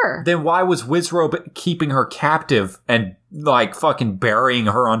 Sure. Then why was Wizrobe keeping her captive and, like, fucking burying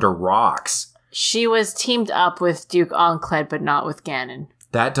her under rocks? She was teamed up with Duke Oncled, but not with Ganon.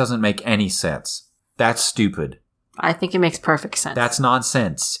 That doesn't make any sense. That's stupid. I think it makes perfect sense. That's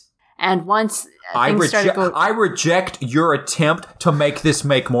nonsense. And once I reject your attempt to make this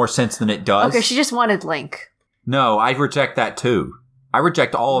make more sense than it does. Okay, she just wanted Link. No, I reject that too. I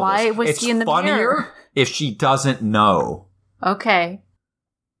reject all of this. Why was he in the mirror? It's funnier if she doesn't know. Okay.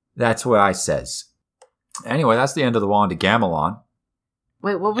 That's what I says. Anyway, that's the end of the Wand of Gamelon.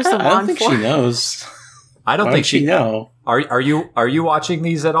 Wait, what was the wand for? I don't think she knows. I don't think she know. Are you watching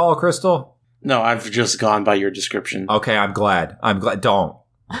these at all, Crystal? No, I've just gone by your description. Okay, I'm glad. Don't.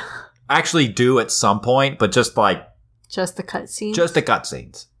 Actually do at some point, but just like... Just the cutscenes? Just the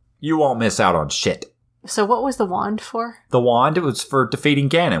cutscenes. You won't miss out on shit. So what was the wand for? The wand, it was for defeating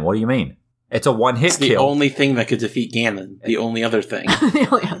Ganon. What do you mean? It's a one-hit kill. The only thing that could defeat Ganon. The only other thing.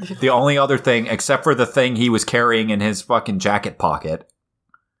 The only other thing, except for the thing he was carrying in his fucking jacket pocket.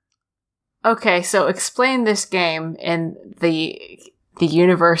 Okay, so explain this game in the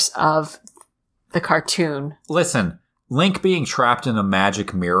universe of the cartoon. Listen, Link being trapped in a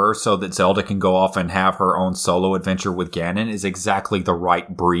magic mirror so that Zelda can go off and have her own solo adventure with Ganon is exactly the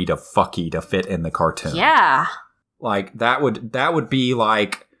right breed of fucky to fit in the cartoon. Yeah. Like, that would be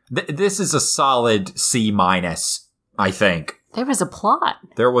like... this is a solid C-, I think. There was a plot.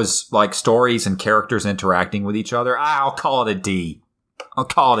 There was, like, stories and characters interacting with each other. I'll call it a D.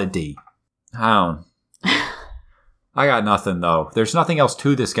 I got nothing, though. There's nothing else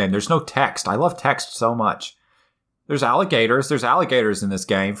to this game. There's no text. I love text so much. There's alligators. There's alligators in this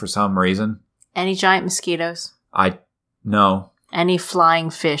game for some reason. Any giant mosquitoes? No. Any flying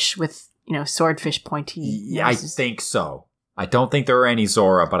fish with, swordfish pointy noses? Yeah, I think so. I don't think there are any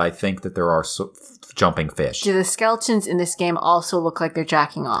Zora, but I think that there are jumping fish. Do the skeletons in this game also look like they're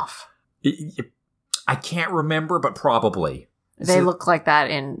jacking off? I can't remember, but probably. They look like that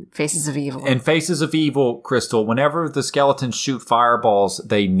in Faces of Evil. In Faces of Evil, Crystal, whenever the skeletons shoot fireballs,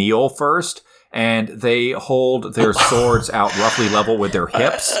 they kneel first, and they hold their swords out roughly level with their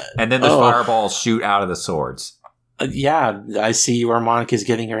hips, and then the fireballs shoot out of the swords. Yeah, I see where Monica's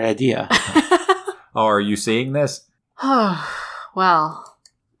getting her idea. Oh, are you seeing this? Well,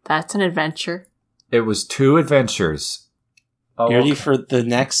 that's an adventure. It was 2 adventures. You ready for the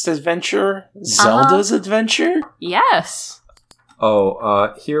next adventure? Zelda's adventure? Yes.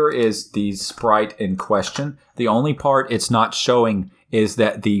 Here is the sprite in question. The only part it's not showing is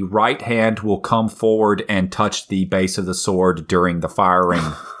that the right hand will come forward and touch the base of the sword during the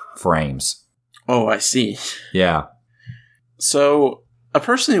firing frames. Oh, I see. Yeah. So, a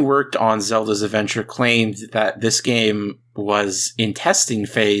person who worked on Zelda's adventure claimed that this game was in testing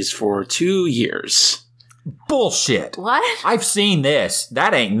phase for 2 years. Bullshit. What? I've seen this.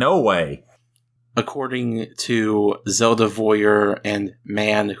 That ain't no way. According to Zelda Voyeur and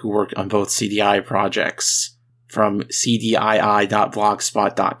Man, who worked on both CDI projects, from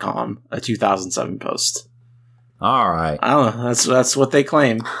cdii.blogspot.com, a 2007 post. All right. I don't know. That's what they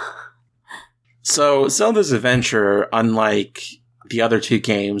claim. So, Zelda's Adventure, unlike the other 2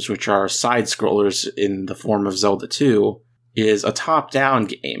 games, which are side-scrollers in the form of Zelda 2, is a top-down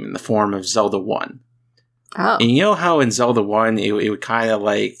game in the form of Zelda 1. Oh. And you know how in Zelda 1, it would kind of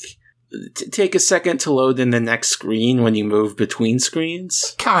like... take a second to load in the next screen when you move between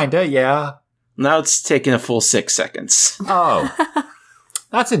screens? Kinda, yeah. Now it's taking a full 6 seconds. Oh.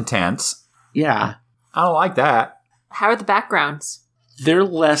 That's intense. Yeah. I don't like that. How are the backgrounds? They're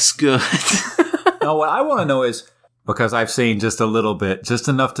less good. No, what I want to know is, because I've seen just a little bit, just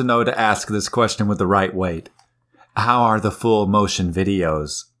enough to know to ask this question with the right weight. How are the full motion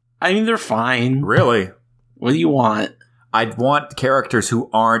videos? I mean, they're fine. Really? What do you want? I'd want characters who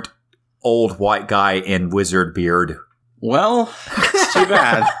aren't old white guy in wizard beard. Well, it's too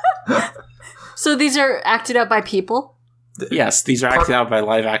bad. So these are acted out by people? Yes, these are acted out by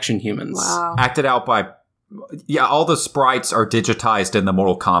live-action humans. Wow. Acted out by... Yeah, all the sprites are digitized in the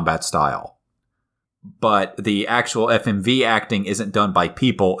Mortal Kombat style. But the actual FMV acting isn't done by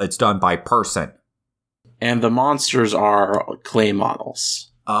people, it's done by person. And the monsters are clay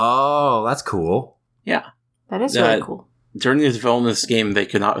models. Oh, that's cool. Yeah. That is really cool. During the development of this game, they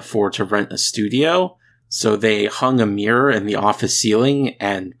could not afford to rent a studio, so they hung a mirror in the office ceiling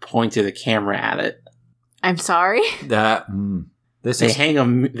and pointed a camera at it. I'm sorry? They hung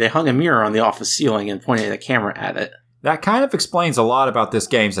a mirror on the office ceiling and pointed a camera at it. That kind of explains a lot about this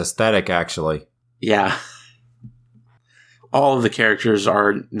game's aesthetic, actually. Yeah. All of the characters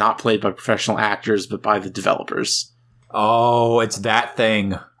are not played by professional actors, but by the developers. Oh, it's that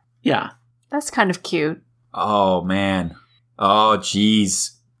thing. Yeah. That's kind of cute. Oh, man. Oh,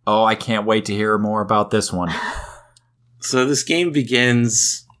 jeez. Oh, I can't wait to hear more about this one. So this game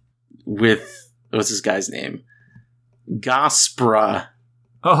begins with, what's this guy's name? Gaspra,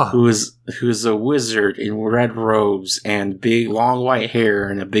 who's a wizard in red robes and big long white hair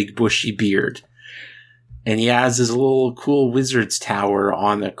and a big bushy beard. And he has his little cool wizard's tower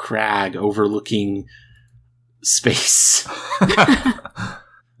on a crag overlooking space.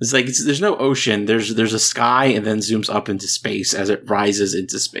 It's like there's no ocean. There's a sky and then zooms up into space as it rises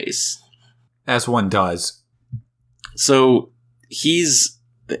into space. As one does. So this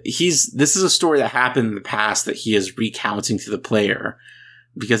is a story that happened in the past that he is recounting to the player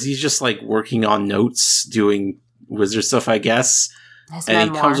because he's just like working on notes, doing wizard stuff, I guess. And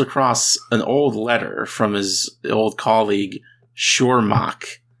he comes across an old letter from his old colleague,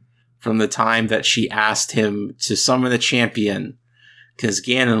 Shormak, from the time that she asked him to summon a champion because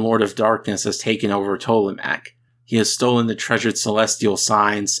Ganon, Lord of Darkness, has taken over Tolemac. He has stolen the treasured celestial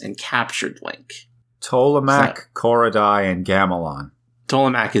signs and captured Link. Tolemac, Korodai, and Gamelon.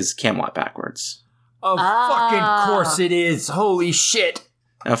 Tolemac is Camelot backwards. Of fucking course it is. Holy shit.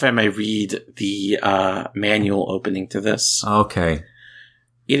 Now if I may read the manual opening to this. Okay.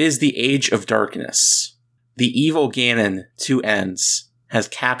 It is the Age of Darkness. The evil Ganon, 2 N's, has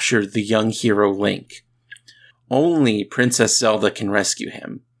captured the young hero Link. Only Princess Zelda can rescue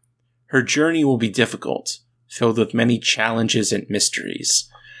him. Her journey will be difficult, filled with many challenges and mysteries.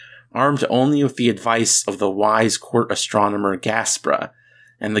 Armed only with the advice of the wise court astronomer Gaspra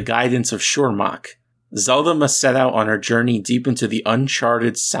and the guidance of Shormak, Zelda must set out on her journey deep into the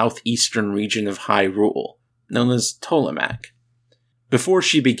uncharted southeastern region of Hyrule, known as Tolemac. Before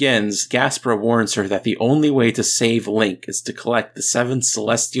she begins, Gaspra warns her that the only way to save Link is to collect the 7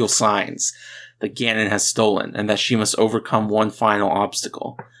 celestial signs that Ganon has stolen, and that she must overcome one final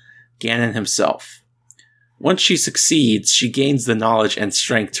obstacle, Ganon himself. Once she succeeds, she gains the knowledge and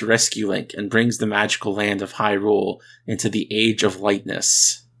strength to rescue Link and brings the magical land of Hyrule into the Age of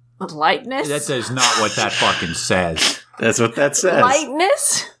Lightness. Lightness? That is not what that fucking says. That's what that says.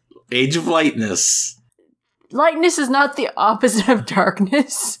 Lightness? Age of Lightness. Lightness is not the opposite of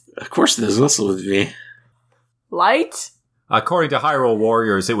darkness. Of course it is. This would be. Light? According to Hyrule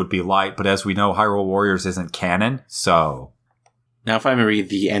Warriors, it would be light, but as we know, Hyrule Warriors isn't canon, so... Now if I may read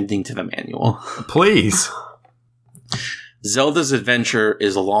the ending to the manual. Please! Zelda's adventure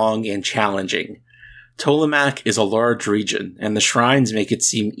is long and challenging. Tolemac is a large region, and the shrines make it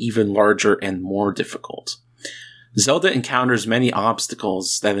seem even larger and more difficult. Zelda encounters many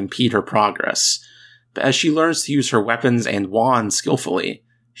obstacles that impede her progress, but as she learns to use her weapons and wand skillfully,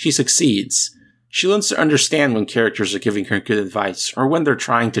 she succeeds. She learns to understand when characters are giving her good advice, or when they're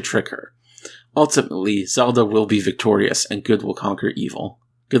trying to trick her. Ultimately, Zelda will be victorious, and good will conquer evil.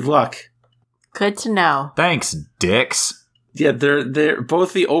 Good luck. Good to know. Thanks, dicks. Yeah, they're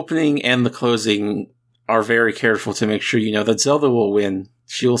both the opening and the closing are very careful to make sure you know that Zelda will win.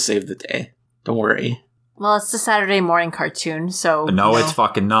 She will save the day. Don't worry. Well, it's the Saturday morning cartoon, so... No, it's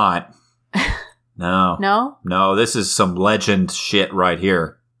fucking not. No. No? No, this is some legend shit right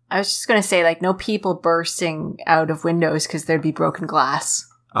here. I was just going to say, like, no people bursting out of windows because there'd be broken glass.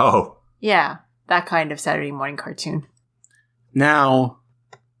 Oh. Yeah, that kind of Saturday morning cartoon. Now,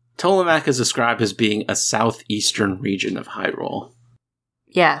 Tolemac is described as being a southeastern region of Hyrule.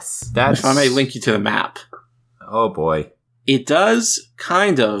 Yes. If I may link you to the map. Oh boy. It does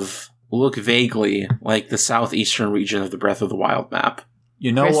kind of look vaguely like the southeastern region of the Breath of the Wild map.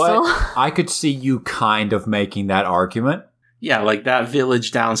 You know Crystal? what? I could see you kind of making that argument. Yeah, like that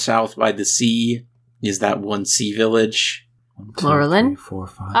village down south by the sea is that one sea village. 1, Pluralin? 2, 3, 4,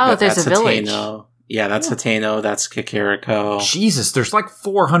 5. Oh, there's a village. Hateno. Yeah, that's Hateno. That's Kakariko. Jesus, there's like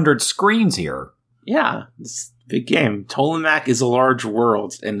 400 screens here. Yeah, it's a big game. Tolemac is a large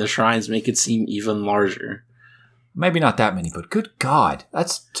world, and the shrines make it seem even larger. Maybe not that many, but good God.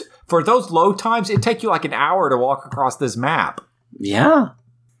 That's for those load times, it'd take you like an hour to walk across this map. Yeah.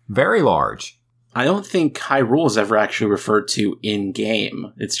 Very large. I don't think Hyrule is ever actually referred to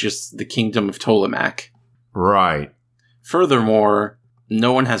in-game. It's just the Kingdom of Tolemac. Right. Furthermore,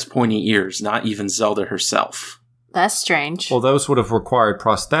 no one has pointy ears, not even Zelda herself. That's strange. Well, those would have required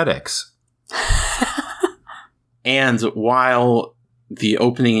prosthetics. And while the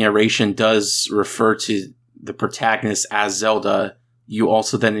opening narration does refer to the protagonist as Zelda, you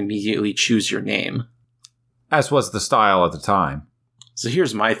also then immediately choose your name. As was the style at the time. So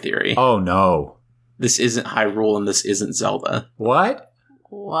here's my theory. Oh, no. This isn't Hyrule and this isn't Zelda. What?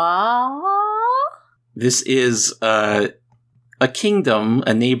 What? This is a kingdom,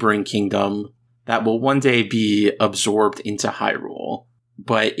 a neighboring kingdom, that will one day be absorbed into Hyrule,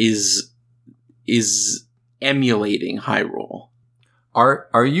 but is emulating Hyrule.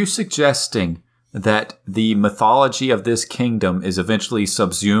 Are you suggesting that the mythology of this kingdom is eventually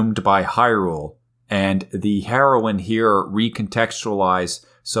subsumed by Hyrule, and the heroine here recontextualized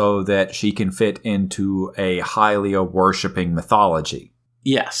so that she can fit into a Hylia worshipping mythology?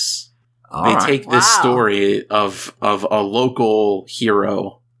 Yes. All right. Take this story of a local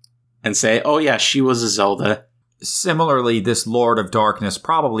hero and say, oh yeah, she was a Zelda. Similarly, this Lord of Darkness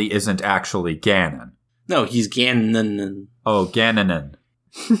probably isn't actually Ganon. No, he's Ganon. Oh, Ganonin.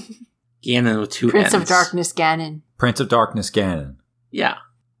 Ganon with two Prince N's. of Darkness Ganon. Prince of Darkness Ganon. Yeah.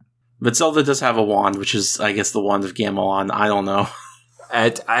 But Zelda does have a wand, which is, I guess, the Wand of Gamelon. I don't know.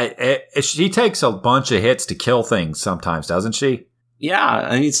 She takes a bunch of hits to kill things sometimes, doesn't she? Yeah,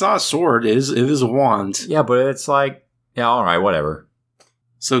 I mean, it's not a sword. It is a wand. Yeah, but it's like, yeah, all right, whatever.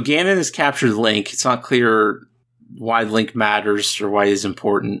 So Ganon has captured Link. It's not clear why Link matters or why he's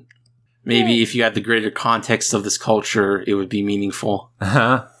important. Maybe if you had the greater context of this culture, it would be meaningful.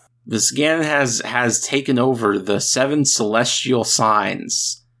 Uh-huh. This Ganon has taken over the 7 celestial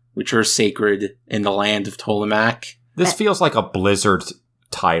signs, which are sacred in the land of Tolemac. This feels like a Blizzard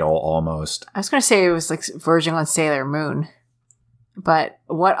title, almost. I was going to say it was like verging on Sailor Moon. But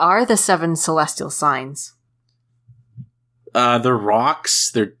what are the 7 celestial signs? They're rocks.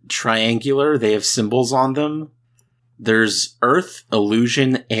 They're triangular. They have symbols on them. There's earth,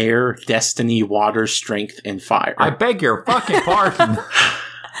 illusion, air, destiny, water, strength, and fire. I beg your fucking pardon.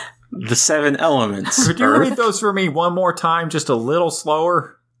 The 7 elements. Could you read those for me one more time, just a little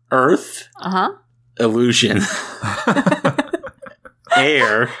slower? Earth. Uh-huh. Illusion.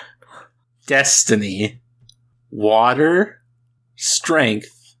 Air. Destiny. Water.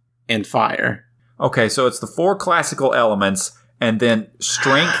 Strength. And fire. Okay, so it's the 4 classical elements, and then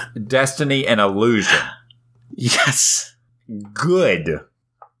strength, destiny, and illusion. Yes. Good.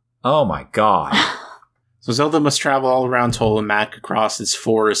 Oh my god. So Zelda must travel all around Tolemac across its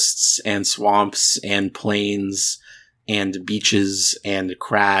forests and swamps and plains and beaches and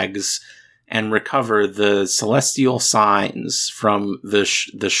crags and recover the celestial signs from the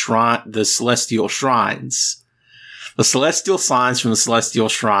celestial shrines. The celestial signs from the celestial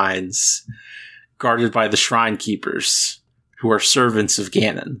shrines guarded by the shrine keepers, who are servants of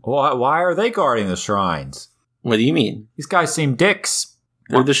Ganon. Why are they guarding the shrines? What do you mean? These guys seem dicks.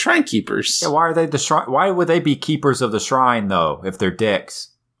 They're the shrine keepers. Yeah, why are they the shrine? Why would they be keepers of the shrine, though, if they're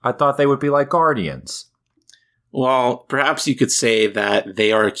dicks? I thought they would be like guardians. Well, perhaps you could say that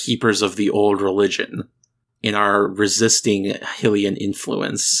they are keepers of the old religion and are resisting Hylian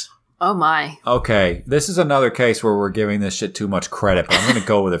influence. Oh my. Okay, this is another case where we're giving this shit too much credit, but I'm going to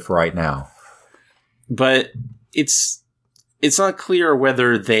go with it for right now. But it's not clear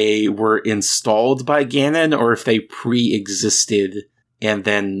whether they were installed by Ganon or if they pre-existed and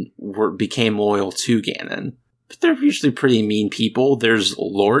then became loyal to Ganon. But they're usually pretty mean people. There's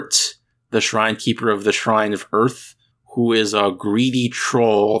Lort, the shrine keeper of the Shrine of Earth, who is a greedy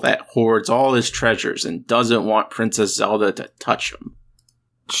troll that hoards all his treasures and doesn't want Princess Zelda to touch him.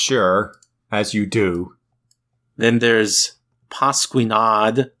 Sure, as you do. Then there's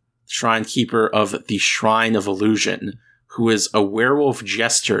Pasquinad, shrine keeper of the Shrine of Illusion, who is a werewolf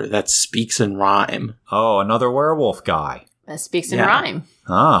jester that speaks in rhyme. Oh, another werewolf guy. That speaks in rhyme.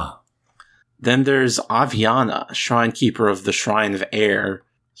 Ah. Then there's Aviana, shrine keeper of the Shrine of Air.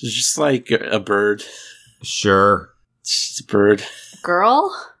 It's just like a bird. Sure. It's just a bird.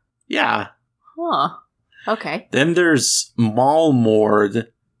 Girl? Yeah. Huh. Okay. Then there's Malmord,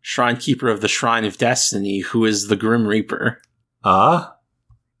 shrine keeper of the Shrine of Destiny, who is the Grim Reaper.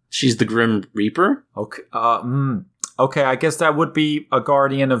 She's the Grim Reaper? Okay. Okay, I guess that would be a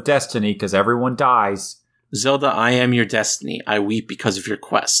guardian of destiny, because everyone dies. Zelda, I am your destiny. I weep because of your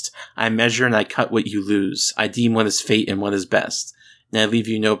quest. I measure and I cut what you lose. I deem what is fate and what is best. And I leave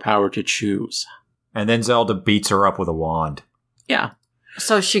you no power to choose. And then Zelda beats her up with a wand. Yeah.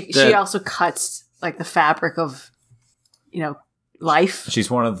 So she also cuts like the fabric of, life.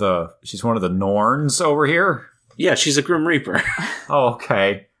 She's one of the Norns over here. Yeah, she's a Grim Reaper. Oh,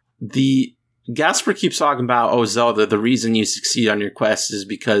 okay. The Gasper keeps talking about, Zelda, the reason you succeed on your quest is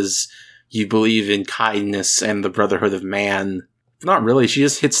because you believe in kindness and the brotherhood of man. Not really. She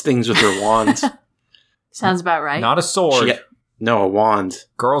just hits things with her wand. Sounds about right. Not a sword. No, a wand.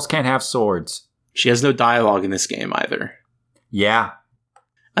 Girls can't have swords. She has no dialogue in this game either. Yeah.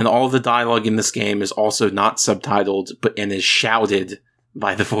 And all the dialogue in this game is also not subtitled, and is shouted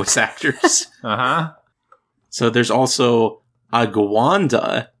by the voice actors. Uh-huh. So there's also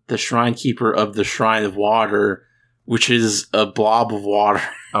Agawanda, the shrine keeper of the Shrine of Water, which is a blob of water.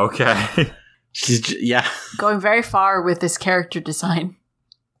 Okay. Yeah. Going very far with this character design.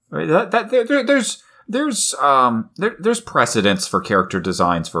 There's precedence for character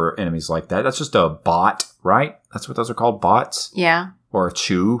designs for enemies like that. That's just a bot, right? That's what those are called, bots? Yeah. Or a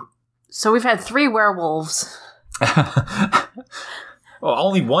chew. So we've had 3 werewolves. Well,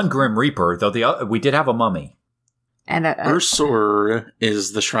 only one Grim Reaper, though we did have a mummy. And Ursur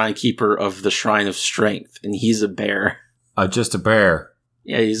is the shrine keeper of the Shrine of Strength, and he's a bear. Just a bear.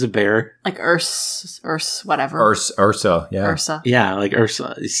 Yeah, he's a bear. Like whatever. Ursa, yeah. Ursa. Yeah, like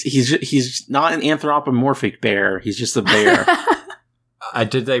Ursa. He's not an anthropomorphic bear. He's just a bear.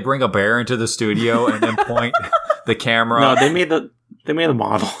 Did they bring a bear into the studio and then point the camera? No, they made a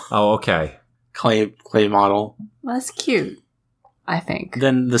model. Oh, okay. Clay model. Well, that's cute, I think.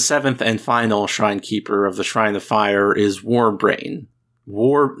 Then the 7th and final shrine keeper of the Shrine of Fire is Warbane.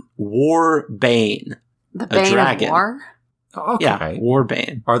 Warbane. The Bane a dragon. of War? Okay. Yeah,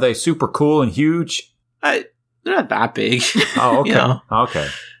 Warbane. Are they super cool and huge? They're not that big. Oh, okay. Okay.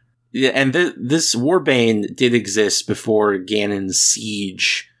 Yeah, and this Warbane did exist before Ganon's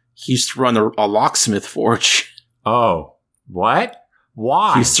siege. He used to run a locksmith forge. Oh, what?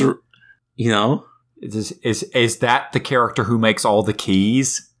 Why? He used to, Is that the character who makes all the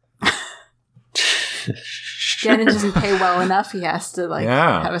keys? Ganon doesn't pay well enough. He has to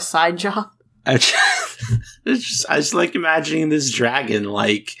have a side job. I just like imagining this dragon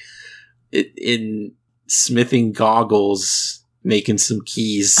in smithing goggles, making some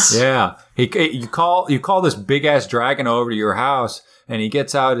keys. Yeah, you call this big ass dragon over to your house, and he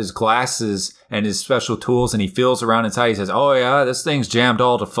gets out his glasses and his special tools, and he feels around inside. He says, "Oh yeah, this thing's jammed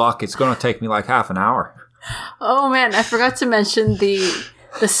all to fuck. It's gonna take me like half an hour." Oh man, I forgot to mention the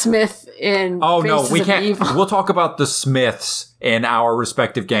smith in. Oh Faces no, we can't. Evil. We'll talk about the smiths in our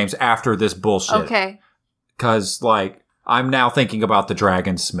respective games after this bullshit. Okay. Because I'm now thinking about the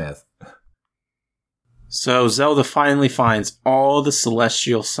dragon smith. So Zelda finally finds all the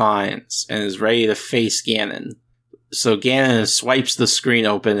celestial signs and is ready to face Ganon. So Ganon swipes the screen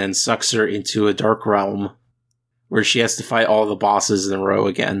open and sucks her into a dark realm where she has to fight all the bosses in a row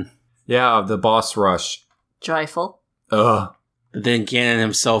again. Yeah, the boss rush. Joyful. Ugh. Then Ganon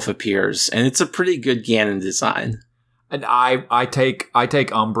himself appears, and it's a pretty good Ganon design. And I take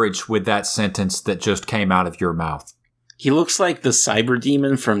umbrage with that sentence that just came out of your mouth. He looks like the cyber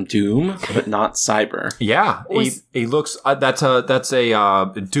demon from Doom, but not cyber. Yeah, he looks. That's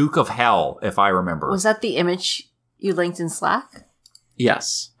a Duke of Hell, if I remember. Was that the image you linked in Slack?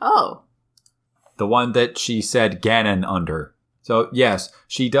 Yes. Oh, the one that she said Ganon under. So yes,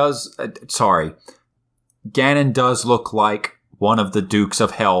 she does. Sorry, Ganon does look like one of the Dukes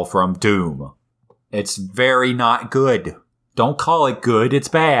of Hell from Doom. It's very not good. Don't call it good. It's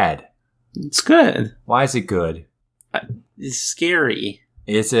bad. It's good. Why is it good? It's scary.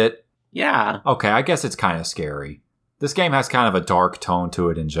 Is it? Yeah. Okay, I guess it's kind of scary. This game has kind of a dark tone to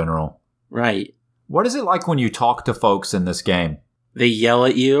it in general. Right. What is it like when you talk to folks in this game? They yell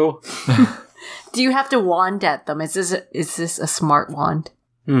at you. Do you have to wand at them? Is this a smart wand?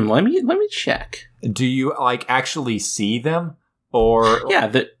 Let me check. Do you actually see them? Or yeah,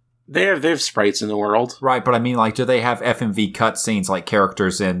 they have sprites in the world. Right, but I mean, do they have FMV cutscenes like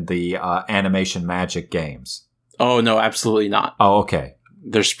characters in the Animation Magic games? Oh, no, absolutely not. Oh, okay.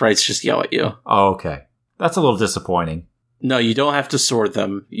 Their sprites just yell at you. Oh, okay. That's a little disappointing. No, you don't have to sword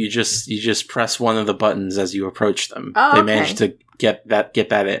them. You just press one of the buttons as you approach them. Oh, they okay. managed to get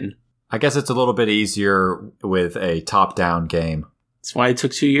that in. I guess it's a little bit easier with a top-down game. That's why it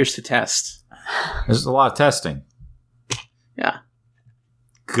took 2 years to test. There's a lot of testing. Yeah.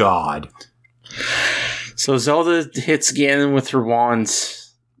 God. So Zelda hits Ganon with her wand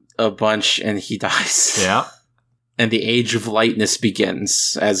a bunch and he dies. Yeah. And the Age of Lightness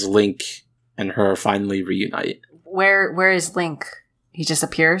begins as Link and her finally reunite. Where is Link? He just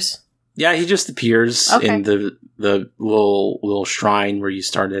appears? Yeah, he just appears in the little shrine where you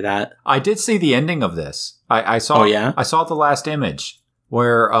started at. I did see the ending of this. I saw. Oh, yeah? I saw the last image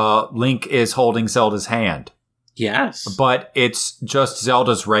where Link is holding Zelda's hand. Yes. But it's just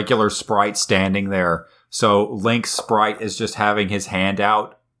Zelda's regular sprite standing there. So Link's sprite is just having his hand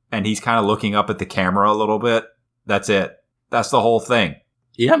out, and he's kind of looking up at the camera a little bit. That's it. That's the whole thing.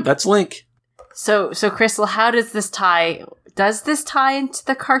 Yeah, that's Link. So Crystal, how does this tie? Does this tie into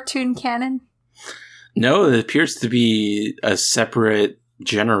the cartoon canon? No, it appears to be a separate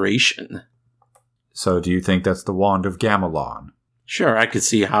generation. So do you think that's the Wand of Gamelon? Sure, I could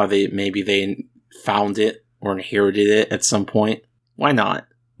see how they found it or inherited it at some point. Why not?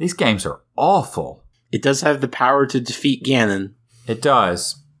 These games are awful. It does have the power to defeat Ganon. It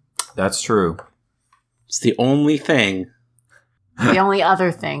does. That's true. It's the only thing. The only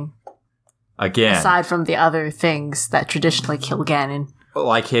other thing. Again. Aside from the other things that traditionally kill Ganon.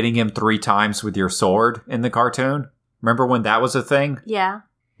 Like hitting him 3 times with your sword in the cartoon? Remember when that was a thing? Yeah.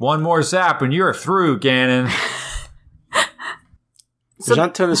 One more zap and you're through, Ganon. There's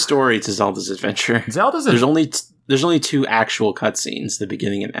not a ton of story to Zelda's Adventure. There's only 2 actual cutscenes, the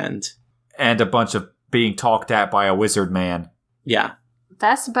beginning and end. And a bunch of being talked at by a wizard man. Yeah.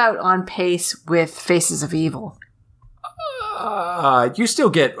 That's about on pace with Faces of Evil. You still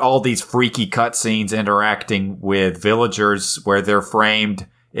get all these freaky cutscenes interacting with villagers where they're framed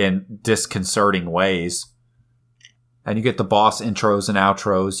in disconcerting ways. And you get the boss intros and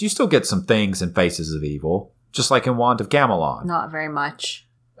outros. You still get some things in Faces of Evil, just like in Wand of Gamelon. Not very much.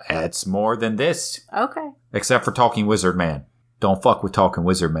 It's more than this. Okay. Except for Talking Wizard Man. Don't fuck with Talking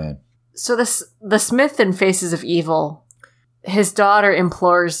Wizard Man. So the Smith in Faces of Evil, his daughter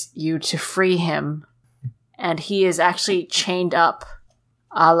implores you to free him, and he is actually chained up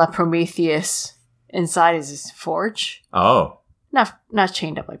a la Prometheus inside his forge. Oh. Not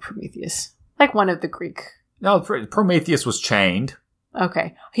chained up like Prometheus. Like one of the Greek. No, Prometheus was chained.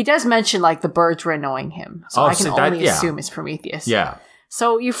 Okay. He does mention like the birds were annoying him. So I can only assume it's Prometheus. Yeah.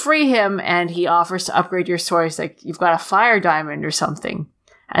 So you free him and he offers to upgrade your sword. He's like, you've got a fire diamond or something.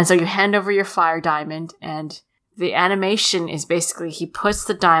 And so you hand over your fire diamond, and the animation is basically he puts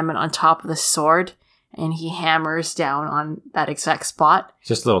the diamond on top of the sword and he hammers down on that exact spot.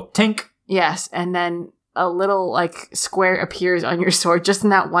 Just a little tink. Yes. And then a little like square appears on your sword just in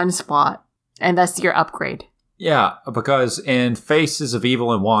that one spot. And that's your upgrade. Yeah, because in Faces of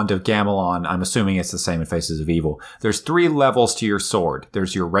Evil and Wand of Gamelon, I'm assuming it's the same in Faces of Evil, there's 3 levels to your sword.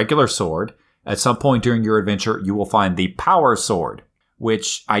 There's your regular sword. At some point during your adventure, you will find the power sword,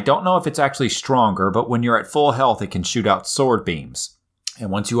 which I don't know if it's actually stronger, but when you're at full health, it can shoot out sword beams. And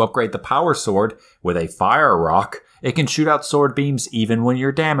once you upgrade the power sword with a fire rock, it can shoot out sword beams even when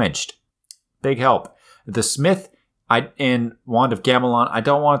you're damaged. Big help. The smith in Wand of Gamelon, I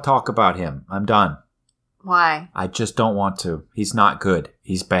don't want to talk about him. I'm done. Why? I just don't want to. He's not good.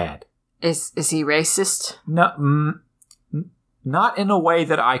 He's bad. Is he racist? No, not in a way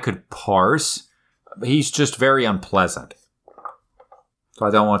that I could parse. He's just very unpleasant. So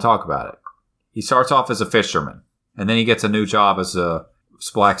I don't want to talk about it. He starts off as a fisherman, and then he gets a new job as a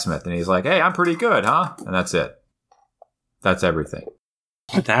blacksmith, and he's like, hey, I'm pretty good, huh? And that's it. That's everything.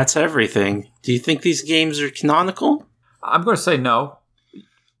 That's everything. Do you think these games are canonical? I'm going to say no.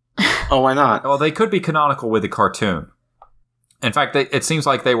 Oh, why not? Well, they could be canonical with the cartoon. In fact, it seems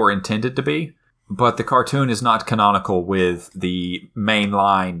like they were intended to be, but the cartoon is not canonical with the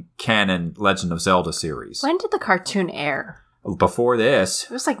mainline canon Legend of Zelda series. When did the cartoon air? Before this.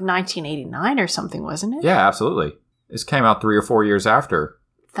 It was like 1989 or something, wasn't it? Yeah, absolutely. This came out 3 or 4 years after.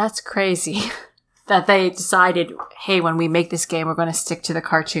 That's crazy. That they decided, hey, when we make this game, we're going to stick to the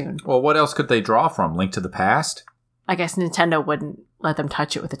cartoon. Well, what else could they draw from? Link to the Past? I guess Nintendo wouldn't let them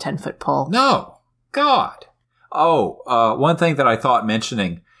touch it with a 10-foot pole. No. God. Oh, one thing that I thought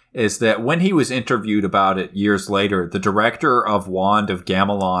mentioning is that when he was interviewed about it years later, the director of Wand of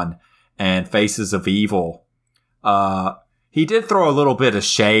Gamelon and Faces of Evil, he did throw a little bit of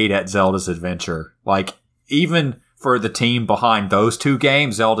shade at Zelda's Adventure. Like, even for the team behind those 2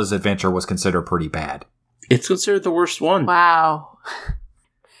 games, Zelda's Adventure was considered pretty bad. It's considered the worst one. Wow.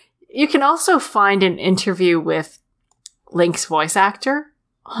 You can also find an interview with Link's voice actor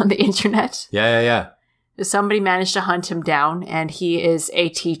on the internet. Yeah. Somebody managed to hunt him down, and he is a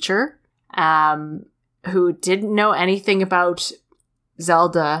teacher who didn't know anything about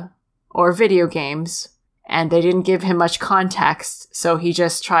Zelda or video games, and they didn't give him much context, so he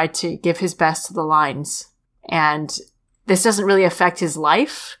just tried to give his best to the lines. And this doesn't really affect his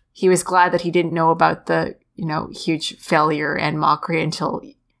life. He was glad that he didn't know about the, huge failure and mockery until,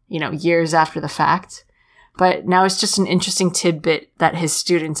 years after the fact. But now it's just an interesting tidbit that his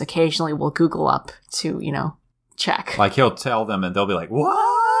students occasionally will Google up to, check. Like he'll tell them and they'll be like,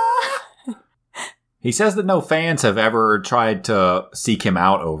 what? He says that no fans have ever tried to seek him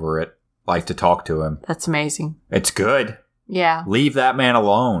out over it, like to talk to him. That's amazing. It's good. Yeah. Leave that man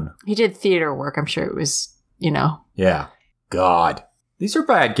alone. He did theater work. I'm sure it was, Yeah. God. These are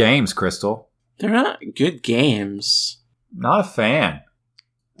bad games, Crystal. They're not good games. Not a fan.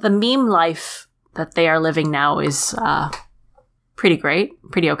 The meme life that they are living now is pretty great.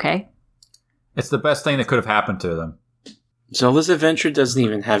 Pretty okay. It's the best thing that could have happened to them. Zelda's Adventure doesn't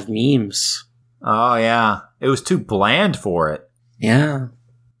even have memes. Oh, yeah. It was too bland for it. Yeah.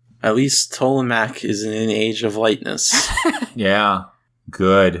 At least Tolemac is in an age of lightness. Yeah.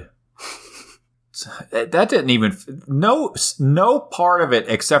 Good. That didn't even... No part of it,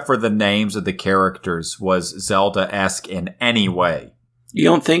 except for the names of the characters, was Zelda-esque in any way. You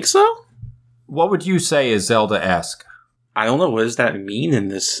don't think so? What would you say is Zelda-esque? I don't know. What does that mean in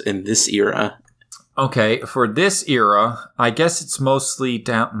this era? Okay, for this era, I guess it's mostly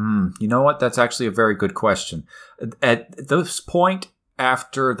down... you know what? That's actually a very good question. At this point,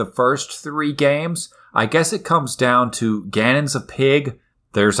 after the first 3 games, I guess it comes down to Ganon's a pig.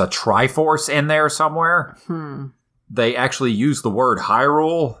 There's a Triforce in there somewhere. They actually use the word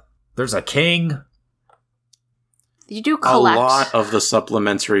Hyrule. There's a king. You do collect. A lot of the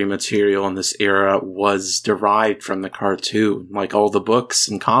supplementary material in this era was derived from the cartoon, like all the books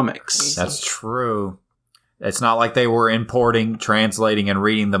and comics. That's true. It's not like they were importing, translating, and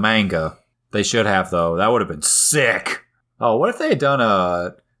reading the manga. They should have, though. That would have been sick. Oh, what if they had done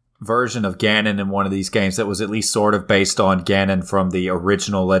a version of Ganon in one of these games that was at least sort of based on Ganon from the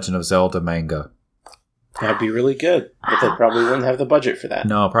original Legend of Zelda manga? That'd be really good, but they probably wouldn't have the budget for that.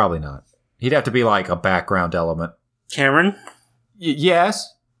 No, probably not. He'd have to be like a background element. Cameron?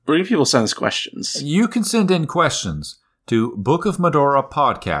 Yes? Where do people send us questions? You can send in questions to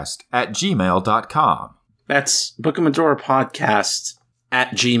bookofmedorapodcast@gmail.com. That's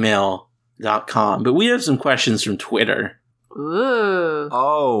bookofmedorapodcast@gmail.com. But we have some questions from Twitter. Ooh.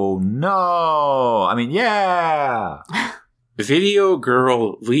 Oh, no. I mean, yeah. Video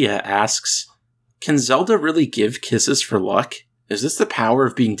Girl Leah asks, can Zelda really give kisses for luck? Is this the power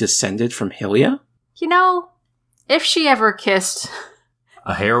of being descended from Hylia? If she ever kissed...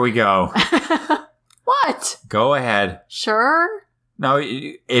 Here we go. What? Go ahead. Sure? No,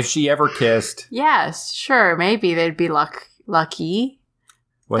 if she ever kissed... Yes, sure. Maybe they'd be lucky.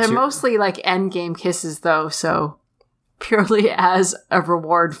 They're mostly like endgame kisses, though, so purely as a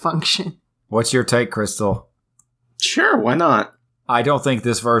reward function. What's your take, Crystal? Sure, why not? I don't think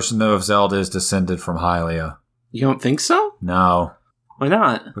this version of Zelda is descended from Hylia. You don't think so? No. Why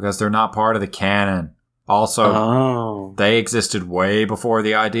not? Because they're not part of the canon. Also, they existed way before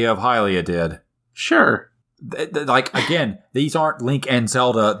the idea of Hylia did. Sure. Again, these aren't Link and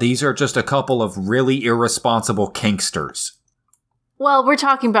Zelda. These are just a couple of really irresponsible kinksters. Well, we're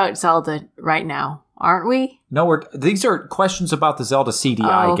talking about Zelda right now, aren't we? No, these are questions about the Zelda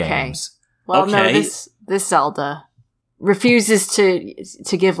CDI games. Well, no, this Zelda refuses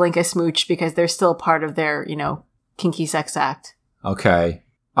to give Link a smooch because they're still part of their, kinky sex act. Okay.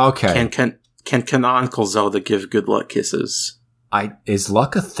 Can canonical Zelda give good luck kisses? Is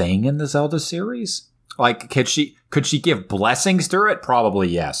luck a thing in the Zelda series? Like, could she give blessings through it? Probably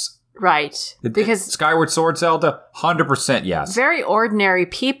yes. Right. Because Skyward Sword Zelda, 100% yes. Very ordinary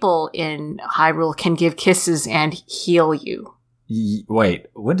people in Hyrule can give kisses and heal you. Wait,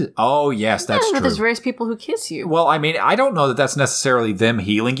 when did... Oh, yes, that's true. There's various people who kiss you. Well, I mean, I don't know that that's necessarily them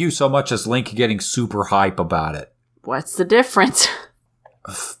healing you so much as Link getting super hype about it. What's the difference?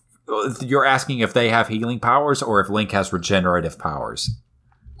 You're asking if they have healing powers or if Link has regenerative powers?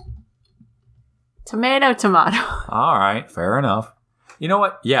 Tomato, tomato. All right, fair enough. You know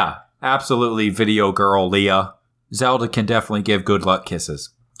what? Yeah, absolutely, Video Girl Leah. Zelda can definitely give good luck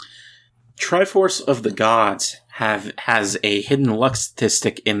kisses. Triforce of the Gods has a hidden luck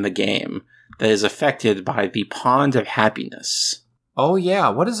statistic in the game that is affected by the Pond of Happiness. Oh yeah,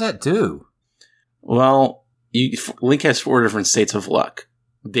 what does that do? Well, Link has 4 different states of luck.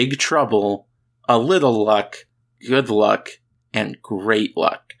 Big Trouble, a little luck, good luck, and great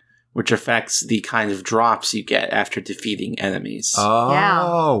luck, which affects the kind of drops you get after defeating enemies. Oh,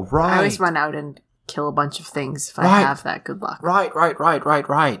 yeah. Right. I always run out and kill a bunch of things if I have that good luck. Right.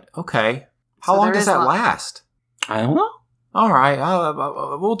 Okay. How long does that last? I don't know. All right.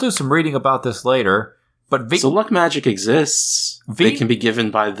 We'll do some reading about this later. But so luck magic exists. They can be given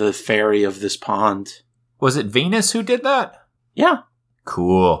by the fairy of this pond. Was it Venus who did that? Yeah.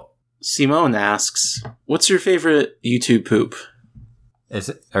 Cool. Simone asks, what's your favorite YouTube poop?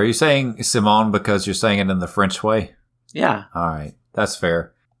 Are you saying Simone because you're saying it in the French way? Yeah. All right. That's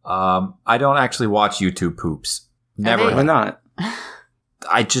fair. I don't actually watch YouTube poops. Never. Why not?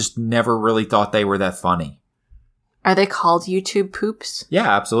 I just never really thought they were that funny. Are they called YouTube poops?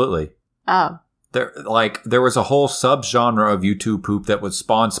 Yeah, absolutely. Oh. There was a whole subgenre of YouTube poop that was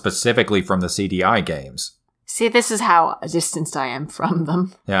spawned specifically from the CDI games. See, this is how distanced I am from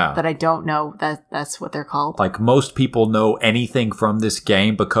them. Yeah. That I don't know that's what they're called. Like, most people know anything from this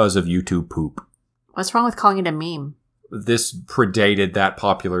game because of YouTube poop. What's wrong with calling it a meme? This predated that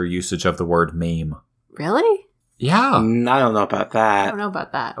popular usage of the word meme. Really? Yeah. I don't know about that. I don't know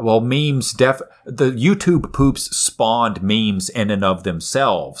about that. Well, memes, the YouTube poops spawned memes in and of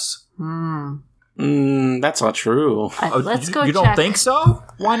themselves. That's not true. Let's go You check. don't think so?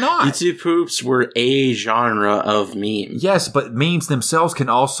 Why not? YouTube poops were a genre of meme. Yes, but memes themselves can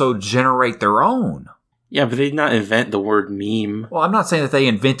also generate their own. Yeah, but they did not invent the word meme. Well, I'm not saying that they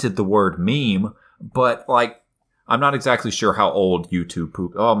invented the word meme, but, like, I'm not exactly sure how old YouTube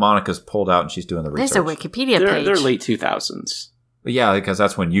poop... Oh, Monica's pulled out and she's doing the research. There's a Wikipedia page. They're late 2000s. But yeah, because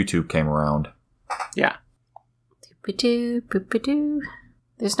that's when YouTube came around. Yeah. Boop-a-doo, boop-a-doo.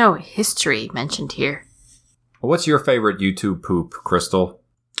 There's no history mentioned here. What's your favorite YouTube poop, Crystal?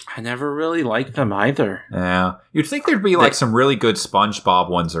 I never really liked them either. Yeah. You'd think there'd be, like, some really good SpongeBob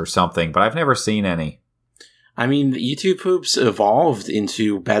ones or something, but I've never seen any. I mean, the YouTube poops evolved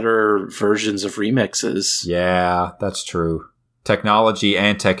into better versions of remixes. Yeah, that's true. Technology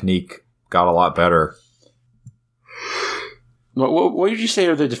and technique got a lot better. What would you say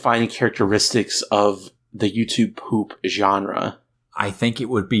are the defining characteristics of the YouTube poop genre? I think it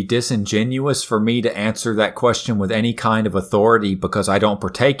would be disingenuous for me to answer that question with any kind of authority because I don't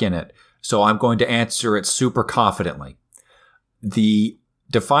partake in it. So I'm going to answer it super confidently. The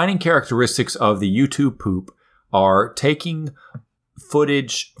defining characteristics of the YouTube poop are taking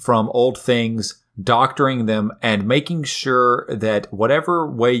footage from old things, doctoring them, and making sure that whatever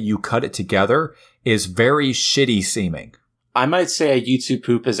way you cut it together is very shitty seeming. I might say a YouTube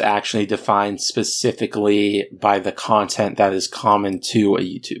poop is actually defined specifically by the content that is common to a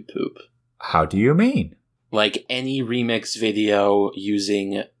YouTube poop. How do you mean? Like, any remix video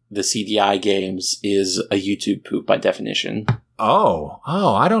using the CDI games is a YouTube poop by definition. Oh,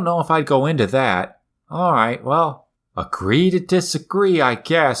 I don't know if I'd go into that. All right, well, agree to disagree, I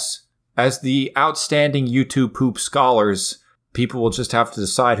guess. As the outstanding YouTube poop scholars, people will just have to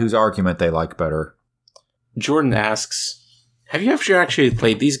decide whose argument they like better. Jordan asks, have you ever actually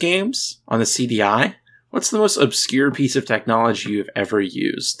played these games on a CDI? What's the most obscure piece of technology you've ever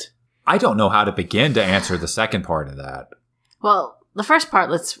used? I don't know how to begin to answer the second part of that. Well, the first part,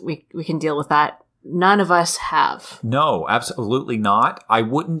 we can deal with that. None of us have. No, absolutely not. I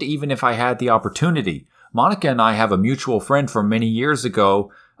wouldn't even if I had the opportunity. Monica and I have a mutual friend from many years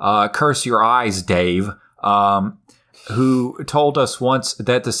ago, curse your eyes, Dave, who told us once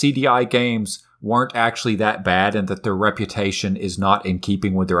that the CDI games weren't actually that bad and that their reputation is not in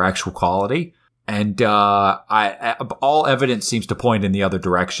keeping with their actual quality. And all evidence seems to point in the other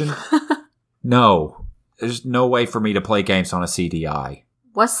direction. No, there's no way for me to play games on a CDI.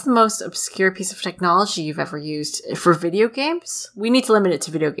 What's the most obscure piece of technology you've ever used for video games? We need to limit it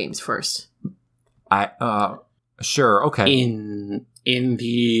to video games first. Sure, okay. In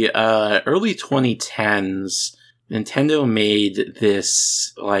the early 2010s, Nintendo made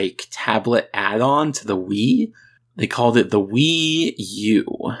this, like, tablet add-on to the Wii. They called it the Wii U.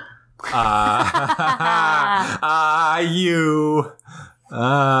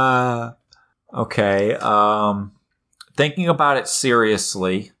 Okay. Thinking about it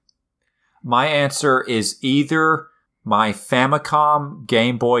seriously, my answer is either my Famicom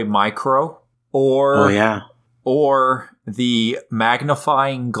Game Boy Micro or the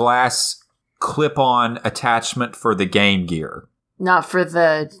magnifying glass clip-on attachment for the Game Gear. Not for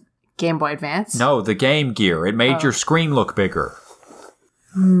the Game Boy Advance? No, the Game Gear. It made your screen look bigger.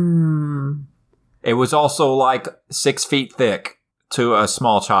 It was also like 6 feet thick to a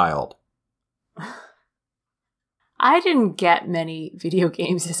small child. I didn't get many video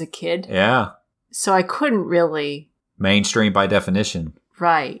games as a kid. Yeah. So I couldn't really... Mainstream by definition.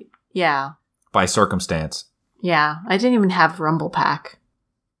 Right. Yeah. By circumstance. Yeah. I didn't even have Rumble Pack.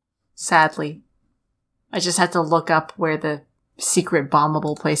 Sadly. I just had to look up where the secret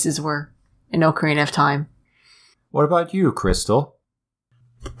bombable places were in Ocarina of Time. What about you, Crystal?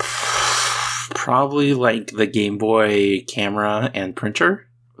 Probably like the Game Boy camera and printer.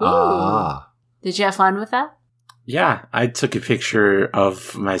 Ooh. Did you have fun with that? Yeah, I took a picture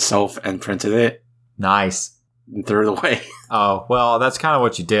of myself and printed it. Nice. And threw it away. Oh, well, that's kind of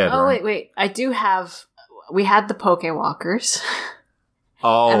what you did, Oh, right? wait. I do have... We had the Poke Walkers.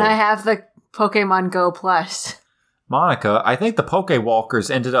 Oh. And I have the Pokemon Go Plus. Monica, I think the Pokewalkers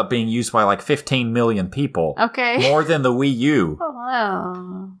ended up being used by like 15 million people. Okay. More than the Wii U. Oh,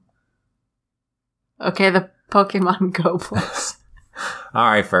 wow. Okay, the Pokemon Go Plus. All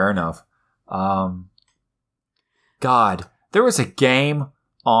right, fair enough. God, there was a game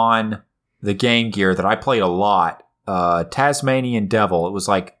on the Game Gear that I played a lot. Tasmanian Devil. It was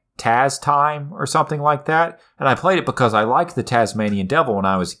like Taz Time or something like that. And I played it because I liked the Tasmanian Devil when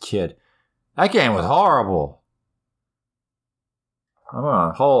I was a kid. That game was horrible.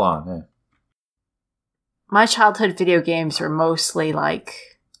 Hold on. My childhood video games were mostly like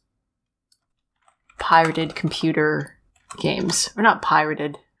pirated computer games. Or not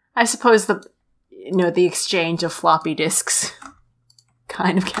pirated. I suppose the exchange of floppy disks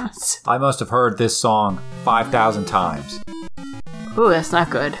kind of counts. I must have heard this song 5,000 times. Ooh, that's not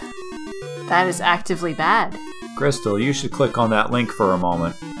good. That is actively bad. Crystal, you should click on that link for a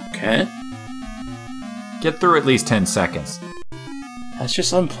moment. Okay. Get through at least 10 seconds. That's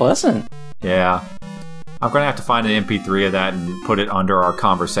just unpleasant. Yeah. I'm going to have to find an MP3 of that and put it under our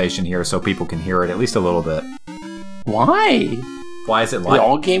conversation here so people can hear it at least a little bit. Why? Why is it Do like...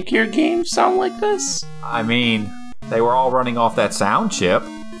 all Game Gear games sound like this? I mean, they were all running off that sound chip.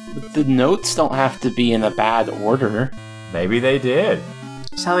 But the notes don't have to be in a bad order. Maybe they did.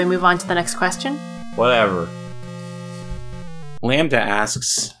 Shall we move on to the next question? Whatever. Lambda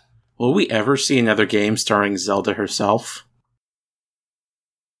asks, will we ever see another game starring Zelda herself?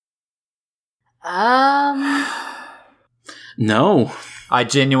 No. I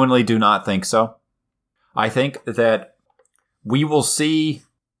genuinely do not think so. I think that we will see...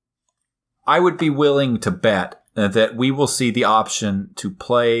 I would be willing to bet that we will see the option to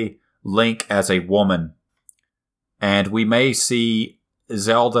play Link as a woman. And we may see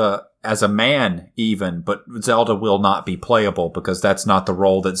Zelda as a man even, but Zelda will not be playable because that's not the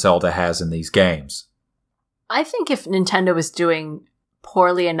role that Zelda has in these games. I think if Nintendo was doing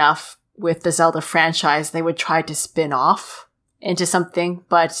poorly enough with the Zelda franchise, they would try to spin off into something,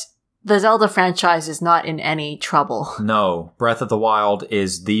 but the Zelda franchise is not in any trouble. No, Breath of the Wild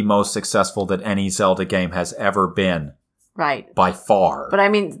is the most successful that any Zelda game has ever been. Right. By far. But I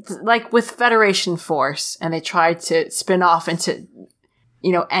mean, like with Federation Force, and they tried to spin off into,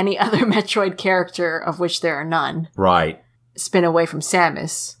 any other Metroid character of which there are none. Right. Spin away from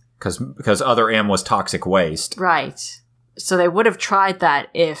Samus. Because Other M was toxic waste. Right. So they would have tried that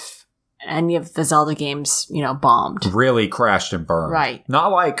if any of the Zelda games, bombed. Really crashed and burned. Right.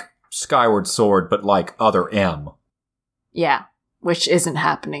 Not like Skyward Sword, but like Other M. Yeah, which isn't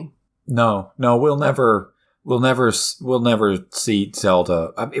happening. No, we'll never see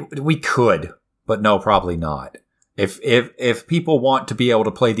Zelda. I mean, we could, but no, probably not. If people want to be able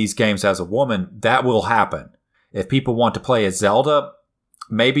to play these games as a woman, that will happen. If people want to play as Zelda,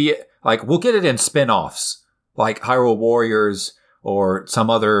 maybe like we'll get it in spin-offs, like Hyrule Warriors or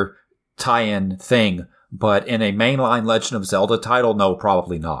some other tie-in thing. But in a mainline Legend of Zelda title, no,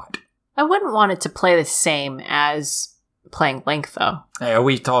 probably not. I wouldn't want it to play the same as playing Link, though. Yeah,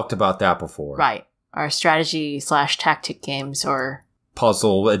 we talked about that before. Right. Or strategy/tactic games, or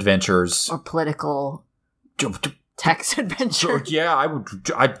puzzle adventures. Or political text adventure. Yeah,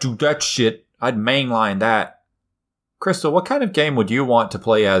 I'd do that shit. I'd mainline that. Crystal, what kind of game would you want to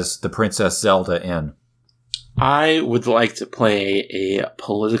play as the Princess Zelda in? I would like to play a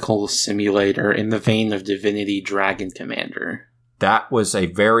political simulator in the vein of Divinity Dragon Commander. That was a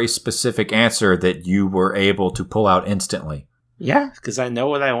very specific answer that you were able to pull out instantly. Yeah, because I know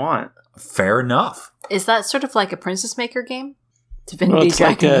what I want. Fair enough. Is that sort of like a Princess Maker game? Divinity it's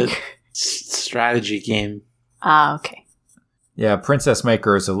Dragon like a strategy game. Ah, okay. Yeah, Princess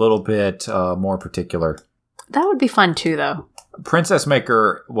Maker is a little bit more particular. That would be fun too, though. Princess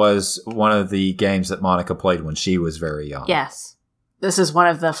Maker was one of the games that Monica played when she was very young. Yes. This is one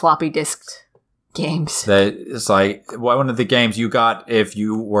of the floppy disk games. It's like one of the games you got if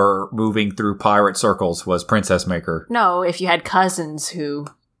you were moving through pirate circles was Princess Maker. No, if you had cousins who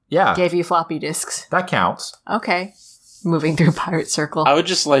gave you floppy disks. That counts. Okay. Moving through pirate circle. I would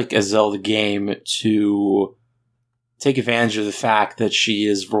just like a Zelda game to take advantage of the fact that she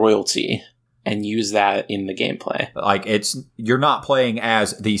is royalty and use that in the gameplay. Like, you're not playing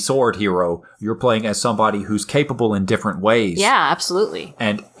as the sword hero. You're playing as somebody who's capable in different ways. Yeah, absolutely.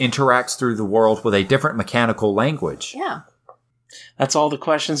 And interacts through the world with a different mechanical language. Yeah. That's all the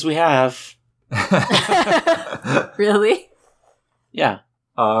questions we have. Really? Yeah.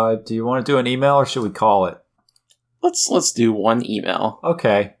 Do you want to do an email or should we call it? Let's do one email.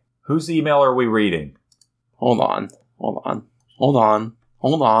 Okay. Whose email are we reading? Hold on.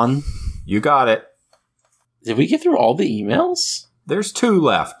 You got it. Did we get through all the emails? There's 2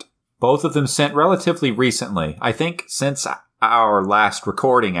 left. Both of them sent relatively recently. I think since our last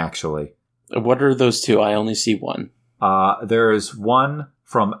recording, actually. What are those 2? I only see one. There is one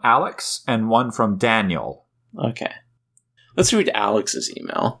from Alex and one from Daniel. Okay. Let's read Alex's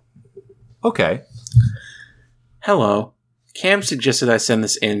email. Okay. Hello. Cam suggested I send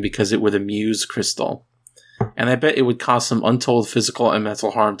this in because it would amuse Crystal. And I bet it would cause some untold physical and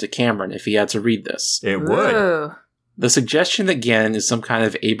mental harm to Cameron if he had to read this. It would. Ooh. The suggestion that Ganon is some kind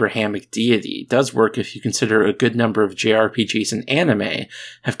of Abrahamic deity does work if you consider a good number of JRPGs and anime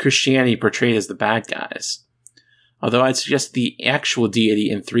have Christianity portrayed as the bad guys. Although I'd suggest the actual deity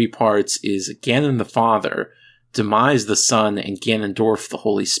in 3 parts is Ganon the Father, Demise the Son, and Ganondorf the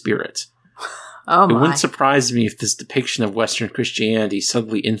Holy Spirit. Oh my. It wouldn't surprise me if this depiction of Western Christianity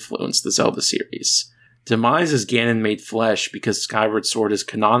subtly influenced the Zelda series. Demise is Ganon made flesh because Skyward Sword is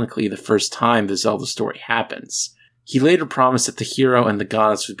canonically the first time the Zelda story happens. He later promised that the hero and the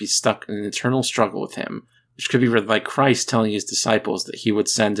goddess would be stuck in an eternal struggle with him, which could be read like Christ telling his disciples that he would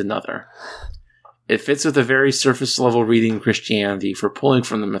send another. It fits with a very surface-level reading of Christianity for pulling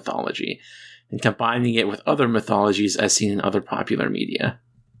from the mythology and combining it with other mythologies as seen in other popular media.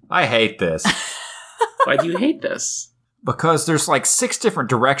 I hate this. Why do you hate this? Because there's like 6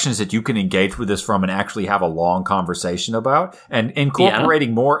 different directions that you can engage with this from and actually have a long conversation about. And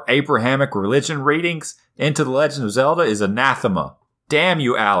incorporating more Abrahamic religion readings into The Legend of Zelda is anathema. Damn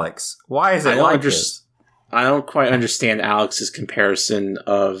you, Alex. Why is it like this? I don't quite understand Alex's comparison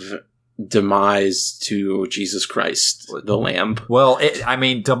of Demise to Jesus Christ, the Lamb. Well,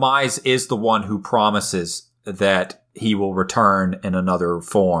 Demise is the one who promises that he will return in another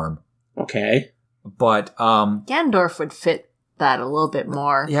form. Okay. But, Ganondorf would fit that a little bit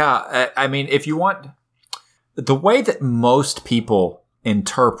more. Yeah, if you want... The way that most people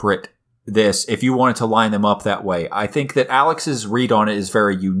interpret this, if you wanted to line them up that way, I think that Alex's read on it is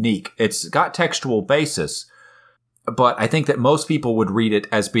very unique. It's got textual basis, but I think that most people would read it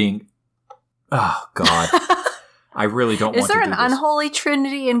as being... Oh, God. I really don't want to do this. Is there an unholy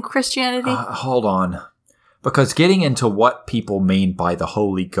trinity in Christianity? Hold on. Because getting into what people mean by the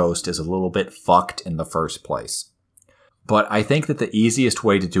Holy Ghost is a little bit fucked in the first place. But I think that the easiest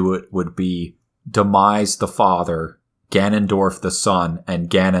way to do it would be Demise the Father, Ganondorf the Son, and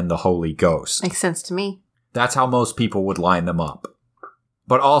Ganon the Holy Ghost. Makes sense to me. That's how most people would line them up.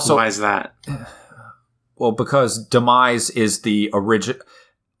 But also... Why is that? Well, because Demise is the original...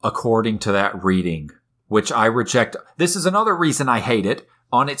 According to that reading, which I reject. This is another reason I hate it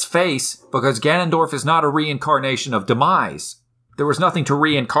on its face, because Ganondorf is not a reincarnation of Demise. There was nothing to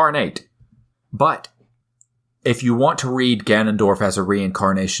reincarnate. But if you want to read Ganondorf as a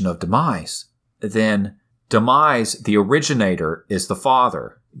reincarnation of Demise, then Demise, the originator, is the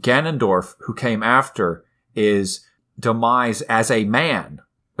father. Ganondorf, who came after, is Demise as a man,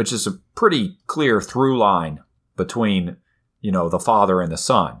 which is a pretty clear through line between the father and the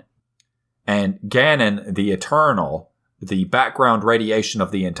son. And Ganon, the eternal, the background radiation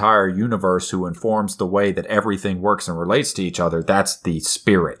of the entire universe who informs the way that everything works and relates to each other, that's the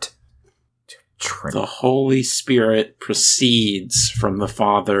spirit. The Holy Spirit proceeds from the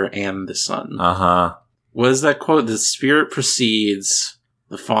Father and the Son. Uh-huh. What is that quote? The Spirit proceeds,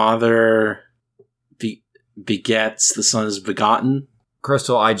 the Father begets, the Son is begotten?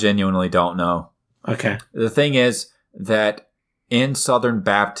 Crystal, I genuinely don't know. Okay. The thing is that in Southern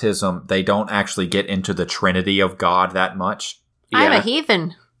Baptism, they don't actually get into the Trinity of God that much. Yeah. I'm a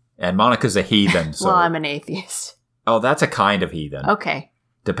heathen. And Monica's a heathen. So. Well, I'm an atheist. Oh, that's a kind of heathen. Okay.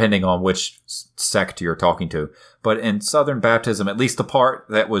 Depending on which sect you're talking to. But in Southern Baptism, at least the part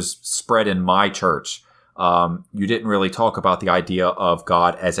that was spread in my church, you didn't really talk about the idea of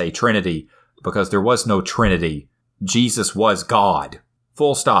God as a Trinity, because there was no Trinity. Jesus was God.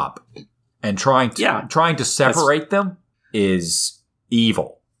 Full stop. And trying to separate them is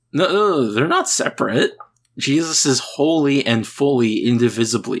evil. No, they're not separate. Jesus is wholly and fully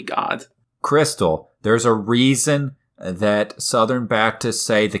indivisibly God. Crystal, there's a reason that Southern Baptists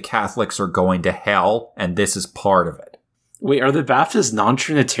say the Catholics are going to hell, and this is part of it. Wait, are the Baptists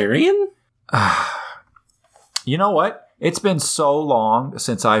non-Trinitarian? You know what? It's been so long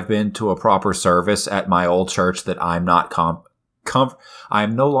since I've been to a proper service at my old church that I'm not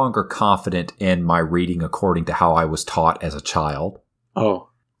I'm no longer confident in my reading according to how I was taught as a child. Oh.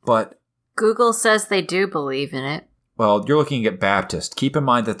 But Google says they do believe in it. Well, you're looking at Baptist. Keep in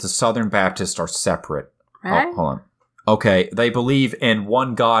mind that the Southern Baptists are separate. Right? Oh, hold on. Okay, they believe in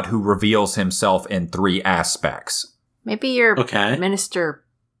one God who reveals himself in 3 aspects. Maybe you're okay. Minister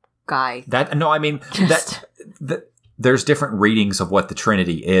guy. There's different readings of what the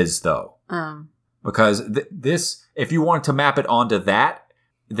Trinity is, though. Because this, if you wanted to map it onto that,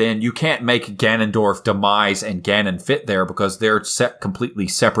 then you can't make Ganondorf demise and Ganon fit there because they're completely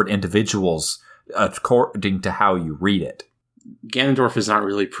separate individuals according to how you read it. Ganondorf is not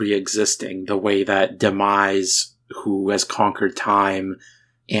really pre-existing the way that Demise, who has conquered time,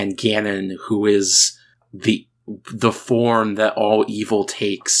 and Ganon, who is the form that all evil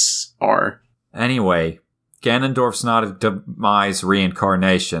takes, are. Anyway, Ganondorf's not a Demise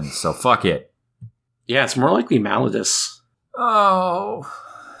reincarnation, so fuck it. Yeah, it's more likely Malladus. Oh.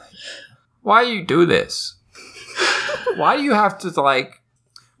 Why do you do this? Why do you have to,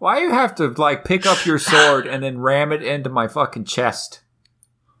 pick up your sword and then ram it into my fucking chest?